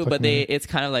do, but it's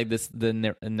kind of like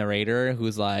the narrator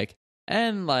who's like,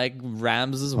 and like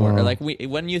Rams' work. Like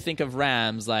when you think of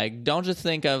Rams, like don't just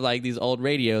think of like these old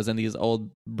radios and these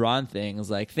old Braun things.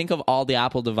 Like think of all the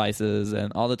Apple devices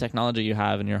and all the technology you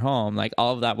have in your home. Like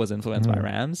all of that was influenced by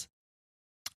Rams.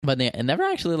 But they never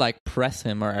actually like press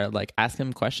him or like ask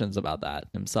him questions about that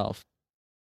himself.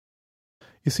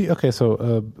 You see, okay,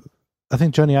 so I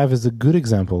think Johnny Ive is a good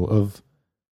example of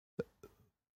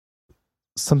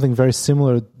something very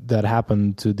similar that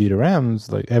happened to Dieter Rams,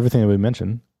 like everything that we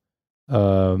mentioned.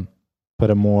 But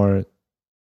a more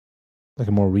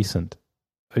recent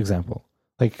example,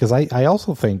 like, because I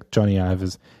also think Johnny Ive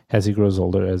is, as he grows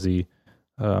older, as he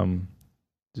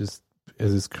just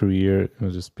as his career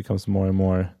just becomes more and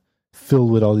more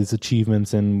filled with all these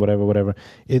achievements and whatever.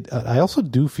 I also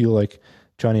do feel like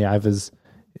Johnny Ive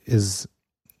is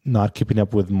not keeping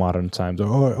up with modern times,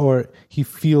 or he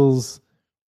feels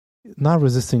not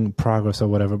resisting progress or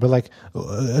whatever. But like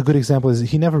a good example is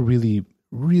he never really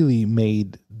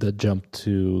made the jump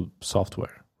to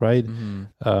software, right?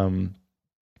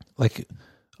 Like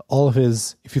all of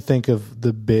his, if you think of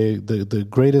the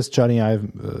greatest Johnny Ive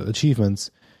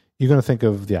achievements, you're going to think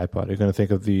of the iPod, you're going to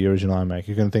think of the original iMac,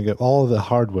 you're going to think of all the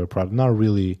hardware product, not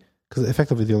really, because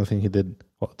effectively the only thing he did,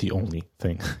 well, the only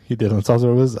thing he did on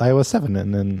software was iOS 7,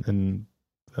 and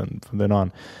from then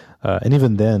on. And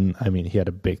even then, I mean, he had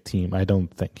a big team. I don't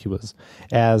think he was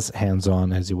as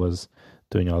hands-on as he was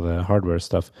doing all the hardware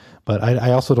stuff. But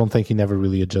I also don't think he never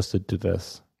really adjusted to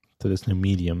this new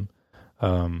medium.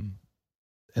 And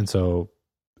so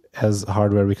as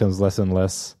hardware becomes less and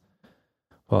less,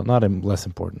 well, not less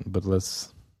important, but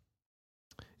less,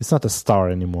 it's not the star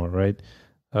anymore, right?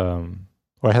 Or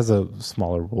it has a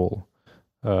smaller role.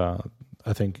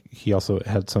 I think he also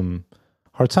had some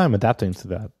hard time adapting to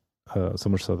that. So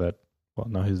much so that, well,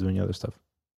 now he's doing other stuff.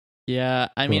 Yeah,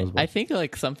 I mean, I think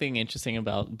like something interesting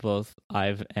about both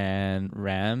Ive and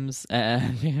Rams,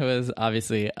 and it was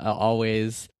obviously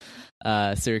always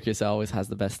Syracuse always has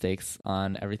the best takes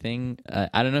on everything.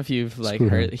 I don't know if you've like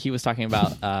heard, he was talking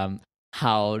about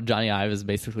how Johnny Ive is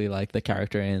basically like the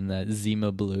character in the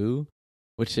Zima Blue,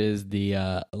 which is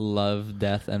the Love,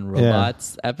 Death, and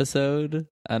Robots episode.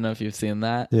 I don't know if you've seen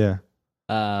that. Yeah.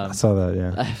 I saw that,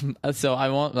 yeah. So I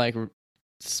won't like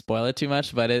spoil it too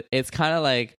much, but it's kind of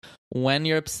like when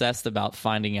you're obsessed about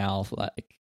finding out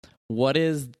like what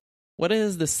is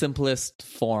the simplest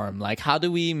form? Like how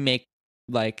do we make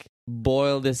like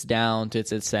boil this down to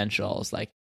its essentials? Like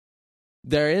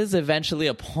there is eventually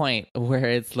a point where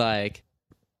it's like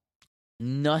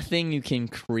nothing you can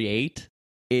create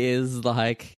is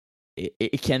like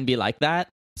it can be like that.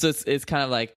 So it's kind of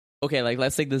like, okay, like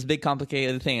let's take this big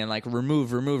complicated thing and like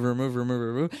remove,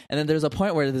 and then there's a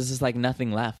point where there's just like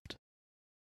nothing left,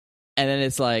 and then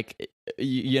it's like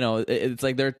you know, it's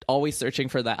like they're always searching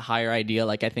for that higher idea.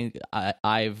 Like I think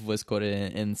I was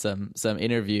quoted in some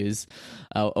interviews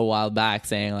a while back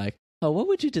saying like, oh, what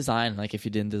would you design like if you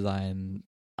didn't design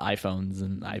iPhones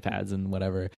and iPads and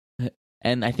whatever?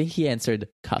 And I think he answered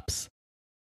cups.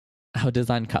 How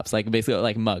design cups, like basically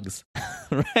like mugs,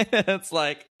 right? It's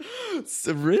like,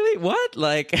 so really, what?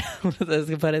 Like,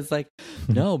 but it's like,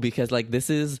 no, because like this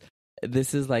is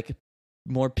like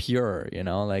more pure, you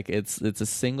know, like it's a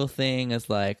single thing. It's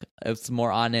like it's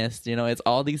more honest, you know. It's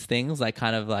all these things like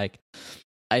kind of like,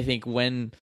 I think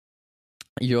when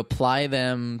you apply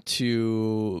them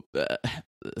to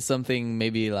something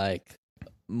maybe like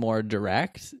more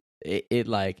direct, it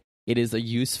like it is a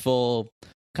useful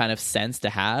kind of sense to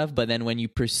have, but then when you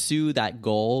pursue that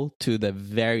goal to the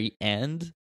very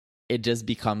end, it just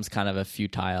becomes kind of a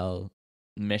futile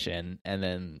mission. And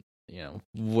then, you know,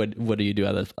 what do you do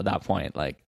at that point?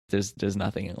 Like there's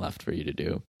nothing left for you to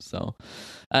do. So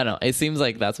I don't know, it seems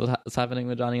like that's what's happening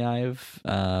with Johnny Ive.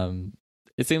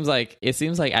 It seems like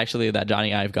actually that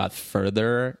Johnny Ive got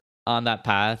further on that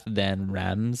path than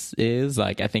Rams is.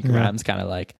 Like I think Rams kind of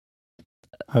like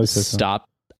stopped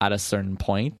at a certain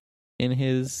point in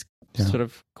his sort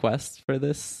of quest for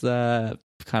this kind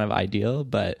of ideal.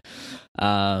 But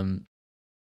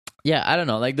yeah, I don't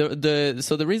know, like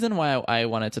the reason why I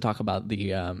wanted to talk about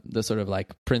the sort of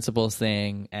like principles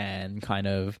thing and kind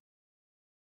of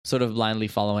sort of blindly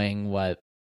following what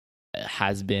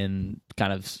has been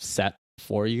kind of set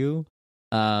for you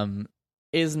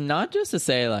is not just to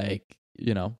say like,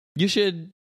 you know, you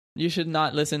should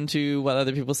not listen to what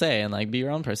other people say and like be your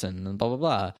own person and blah blah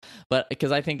blah. But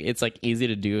because I think it's like easy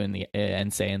to do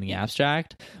and say in the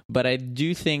abstract, but I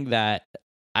do think that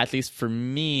at least for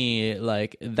me,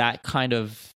 like that kind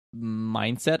of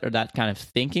mindset or that kind of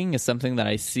thinking is something that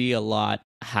I see a lot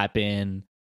happen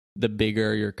the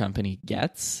bigger your company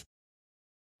gets.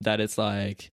 That it's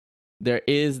like there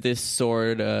is this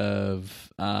sort of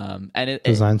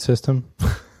design system.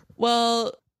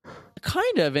 Well,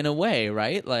 kind of in a way,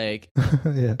 right? Like,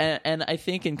 yeah. And I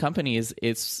think in companies,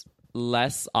 it's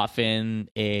less often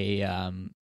a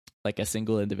like a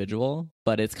single individual,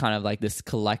 but it's kind of like this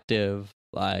collective,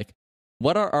 like,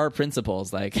 what are our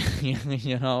principles? Like,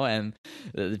 you know, and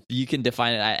you can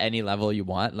define it at any level you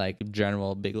want, like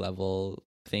general big level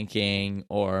thinking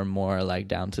or more like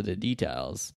down to the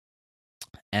details.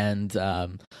 And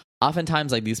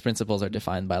oftentimes like these principles are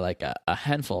defined by like a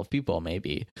handful of people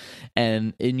maybe,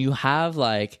 and you have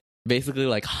like basically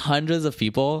like hundreds of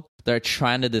people that are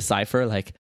trying to decipher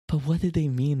like, but what did they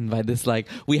mean by this? Like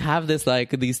we have this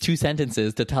like these two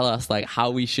sentences to tell us like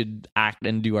how we should act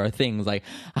and do our things. Like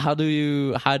how do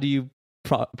you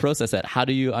process it? How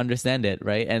do you understand it?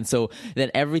 Right? And so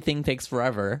then everything takes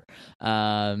forever,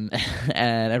 and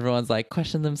everyone's like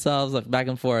question themselves like back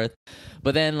and forth.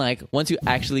 But then like once you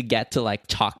actually get to like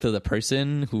talk to the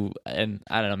person who, and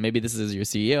I don't know, maybe this is your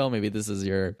CEO, maybe this is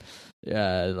your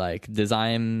like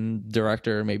design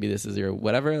director, maybe this is your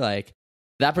whatever, like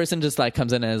that person just like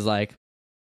comes in and is like,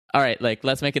 all right, like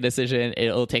let's make a decision.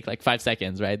 It'll take like 5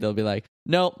 seconds, right? They'll be like,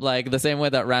 nope, like the same way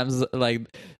that Rams like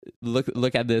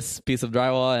look at this piece of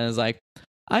drywall and is like,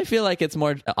 I feel like it's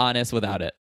more honest without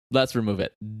it. Let's remove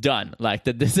it. Done. Like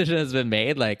the decision has been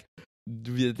made. Like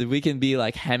we can be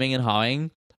like hemming and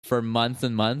hawing for months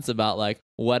and months about like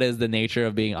what is the nature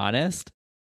of being honest,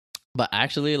 but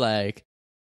actually like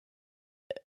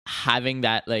having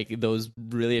that, like those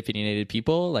really opinionated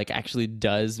people like actually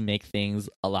does make things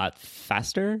a lot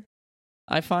faster,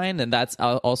 I find. And that's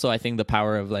also, I think, the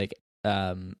power of like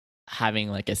having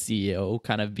like a CEO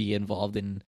kind of be involved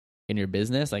in your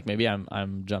business. Like maybe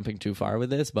I'm jumping too far with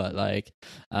this, but like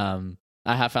I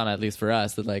have found, at least for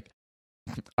us, that like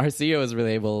our CEO is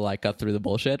really able to like cut through the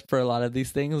bullshit for a lot of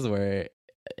these things, where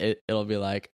it'll be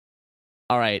like,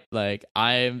 all right, like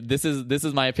this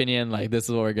is my opinion, like this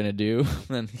is what we're gonna do,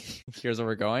 and here's where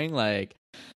we're going. Like,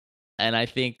 and I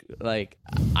think like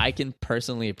I can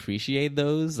personally appreciate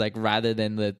those, like rather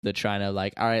than the trying to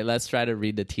like, all right, let's try to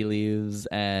read the tea leaves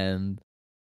and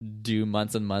do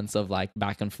months and months of like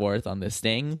back and forth on this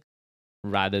thing,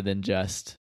 rather than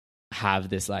just have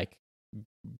this like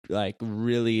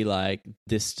really like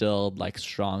distilled like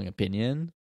strong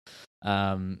opinion.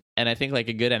 And I think like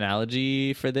a good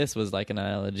analogy for this was like an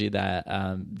analogy that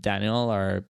Daniel,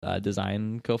 our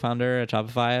design co-founder at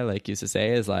Shopify, like used to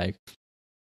say, is like,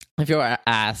 if you were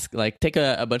ask, like take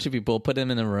a bunch of people, put them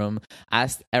in a room,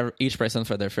 ask each person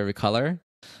for their favorite color.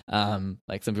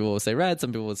 Like some people will say red,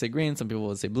 some people will say green, some people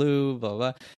will say blue, blah, blah,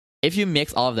 blah. If you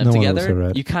mix all of them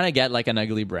together, you kind of get like an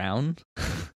ugly brown.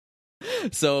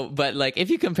 So, but like if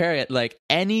you compare it, like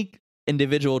any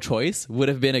individual choice would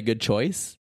have been a good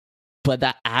choice, but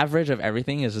that average of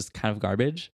everything is just kind of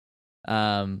garbage.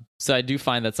 So I do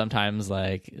find that sometimes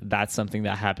like that's something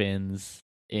that happens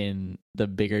in the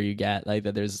bigger you get, like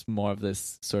that there's more of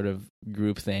this sort of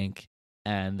groupthink,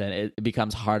 and then it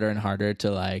becomes harder and harder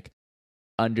to like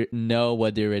know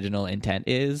what the original intent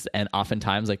is. And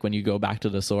oftentimes like when you go back to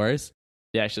the source,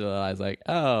 you actually realize like,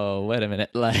 oh, wait a minute,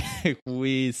 like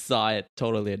we saw it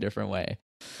totally a different way.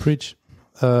 Preach.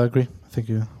 Agree. I think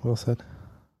you well said.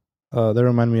 That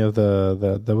remind me of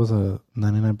there was a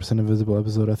 99% Invisible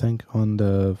episode, I think, on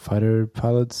the fighter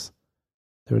pilots.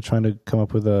 They were trying to come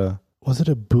up with was it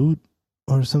a boot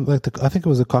or something like I think it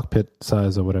was a cockpit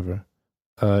size or whatever,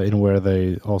 in where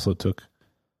they also took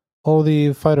all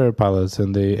the fighter pilots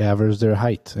and they averaged their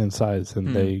height and size,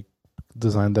 and they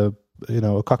designed a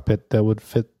cockpit that would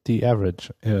fit the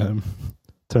average.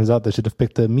 Turns out they should have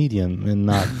picked the median and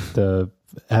not the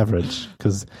average,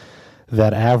 because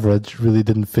that average really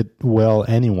didn't fit well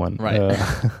anyone. Right.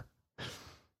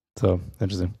 So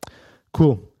interesting.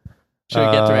 Cool. Should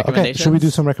we get to recommendations? Okay, should we do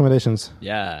some recommendations?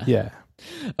 Yeah. Yeah.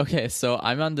 Okay, so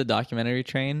I'm on the documentary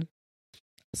train.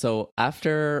 So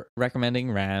after recommending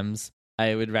Rams,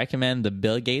 I would recommend the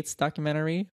Bill Gates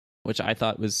documentary, which I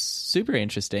thought was super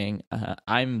interesting.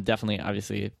 I'm definitely,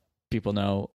 obviously, people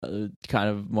know, kind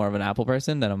of more of an Apple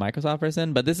person than a Microsoft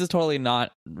person, but this is totally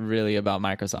not really about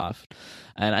Microsoft.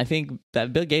 And I think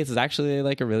that Bill Gates is actually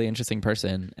like a really interesting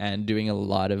person and doing a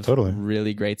lot of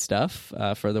really great stuff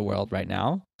for the world right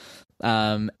now.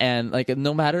 And like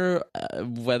no matter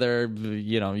whether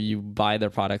you buy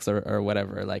their products or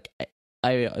whatever, like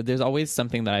there's always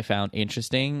something that I found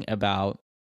interesting about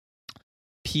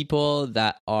people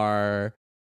that are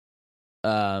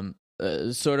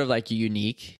sort of like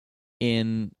unique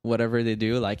in whatever they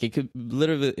do. Like it could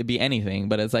literally be anything,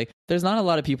 but it's like there's not a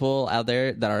lot of people out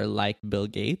there that are like Bill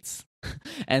Gates.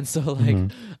 And so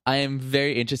like I am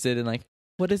very interested in like,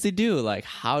 what does he do? Like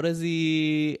how does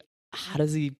he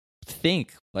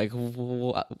think? Like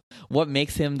what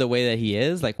makes him the way that he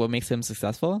is? Like what makes him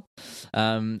successful?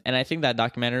 And I think that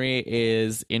documentary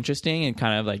is interesting and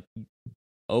kind of like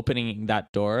opening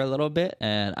that door a little bit,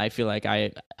 and I feel like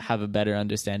I have a better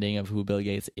understanding of who Bill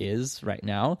Gates is right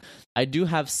now. I do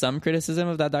have some criticism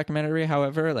of that documentary,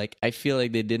 however. Like I feel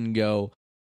like they didn't go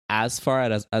as far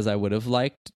as I would have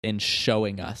liked in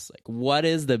showing us like what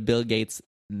is the Bill Gates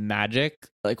magic,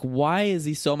 like why is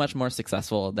he so much more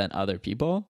successful than other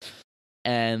people.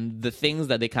 And the things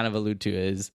that they kind of allude to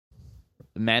is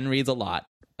the man reads a lot,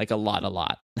 like a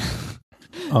lot.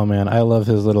 Oh man, I love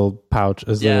his little pouch,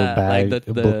 his little bag, like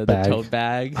the book bag. tote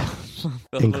bag,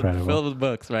 Incredible, filled with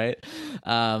books, right?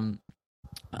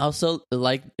 Also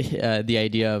like the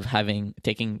idea of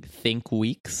taking think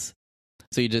weeks.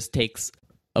 So he just takes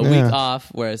a week off,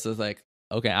 where it's just like,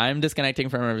 okay, I'm disconnecting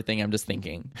from everything. I'm just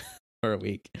thinking for a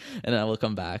week, and then I will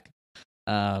come back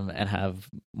and have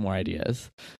more ideas.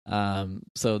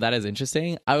 So that is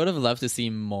interesting. I would have loved to see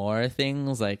more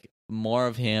things, like more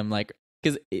of him, like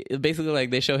because basically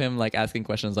like they show him like asking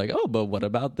questions like, oh, but what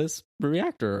about this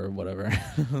reactor or whatever.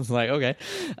 It's like, okay,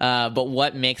 but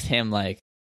what makes him like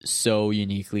so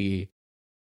uniquely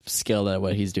skilled at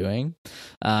what he's doing?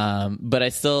 But I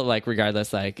still like,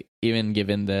 regardless, like even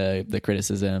given the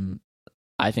criticism,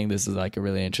 I think this is like a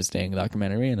really interesting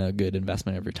documentary and a good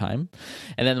investment of your time.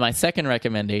 And then my second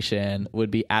recommendation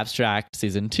would be Abstract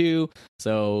Season 2.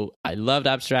 So I loved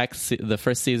Abstract, the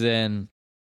first season.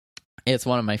 It's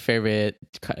one of my favorite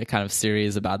kind of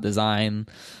series about design.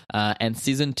 And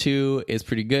Season 2 is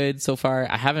pretty good so far.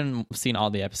 I haven't seen all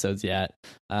the episodes yet,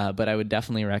 but I would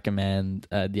definitely recommend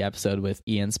the episode with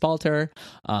Ian Spalter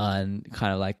on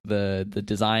kind of like the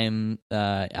design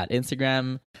at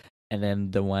Instagram. And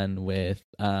then the one with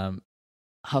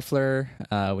Huffler,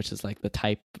 which is like the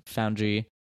Type Foundry.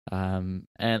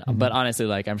 But honestly,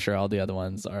 like I'm sure all the other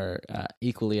ones are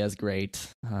equally as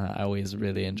great. I always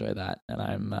really enjoy that,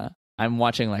 and I'm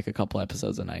watching like a couple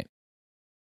episodes a night.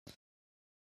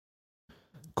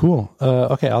 Cool.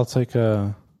 Okay, I'll take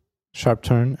a sharp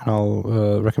turn and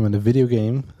I'll recommend a video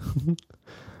game.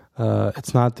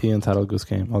 It's not the Entitled Goose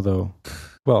Game, although,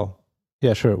 well.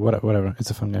 Yeah, sure, whatever.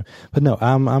 It's a fun game. But no,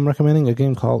 I'm recommending a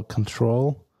game called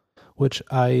Control, which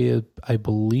I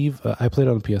believe I played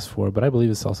on the PS4, but I believe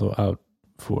it's also out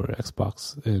for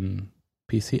Xbox and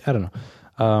PC. I don't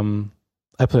know.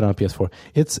 I played on a PS4.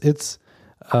 It's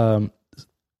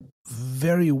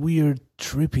very weird,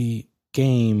 trippy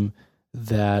game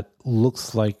that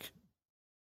looks like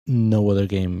no other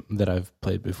game that I've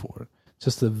played before.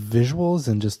 Just the visuals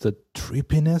and just the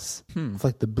trippiness of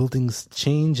like the buildings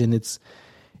change, and it's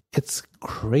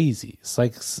crazy. It's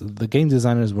like the game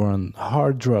designers were on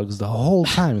hard drugs the whole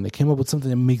time, and they came up with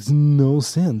something that makes no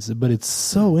sense, but it's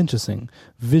so interesting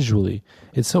visually.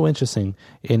 It's so interesting,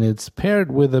 and it's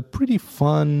paired with a pretty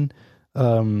fun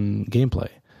gameplay.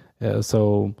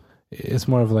 So it's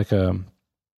more of like I don't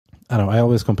know. I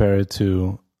always compare it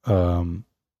to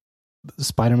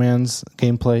Spider-Man's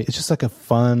gameplay. It's just like a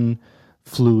fun,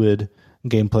 fluid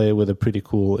gameplay with a pretty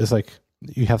cool. It's like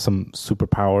you have some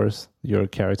superpowers, your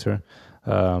character,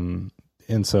 and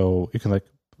so you can like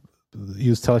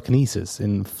use telekinesis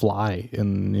and fly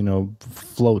and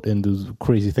float and do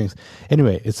crazy things.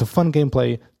 Anyway, it's a fun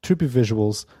gameplay, trippy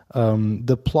visuals.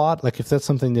 The plot, like if that's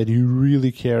something that you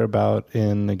really care about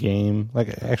in a game,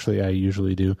 like actually I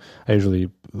usually do. I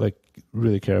usually like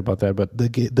really care about that, but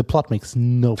the plot makes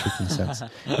no freaking sense.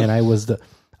 And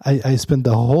I spent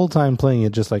the whole time playing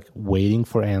it just like waiting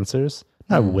for answers.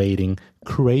 Not waiting,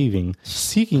 craving,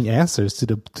 seeking answers to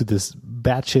this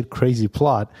batshit crazy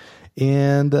plot.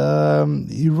 And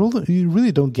you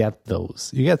really don't get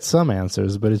those. You get some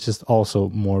answers, but it's just also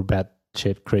more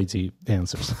batshit crazy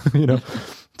answers.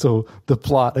 So the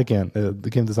plot, again, the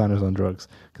game designer's on drugs,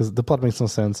 because the plot makes no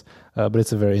sense, but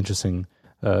it's a very interesting,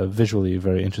 visually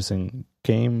very interesting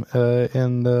game,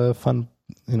 and fun,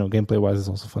 gameplay wise, it's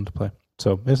also fun to play.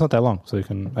 So it's not that long, so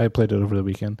I played it over the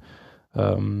weekend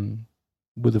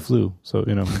with the flu, so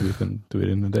maybe you can do it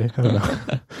in a day. I don't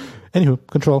know. Anywho,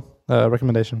 Control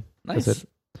recommendation. Nice. That's it.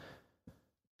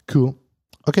 Cool.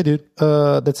 Okay, dude.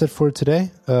 That's it for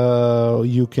today.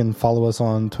 You can follow us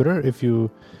on Twitter if you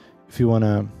want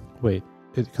to. Wait,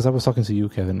 because I was talking to you,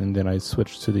 Kevin, and then I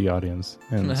switched to the audience,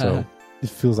 and so it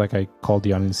feels like I called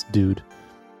the audience dude.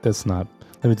 That's not.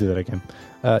 Let me do that again.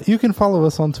 You can follow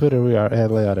us on Twitter. We are at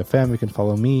LayoutFM. You can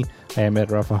follow me. I am at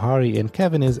Rafa Hari, and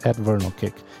Kevin is at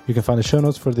VernalKick. You can find the show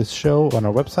notes for this show on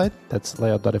our website. That's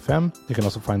layout.fm. You can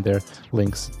also find there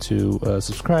links to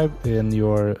subscribe in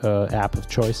your app of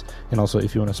choice. And also,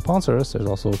 if you want to sponsor us, there's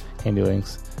also handy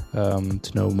links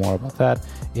to know more about that.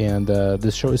 And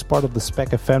this show is part of the Spec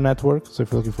FM network. So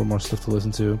if you're looking for more stuff to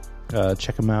listen to,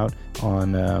 check them out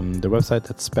on the website.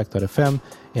 That's spec.fm.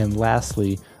 And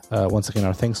lastly, once again,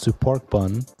 our thanks to Pork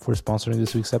Bun for sponsoring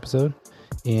this week's episode.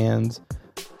 And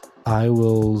I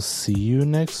will see you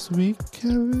next week,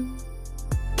 Kevin.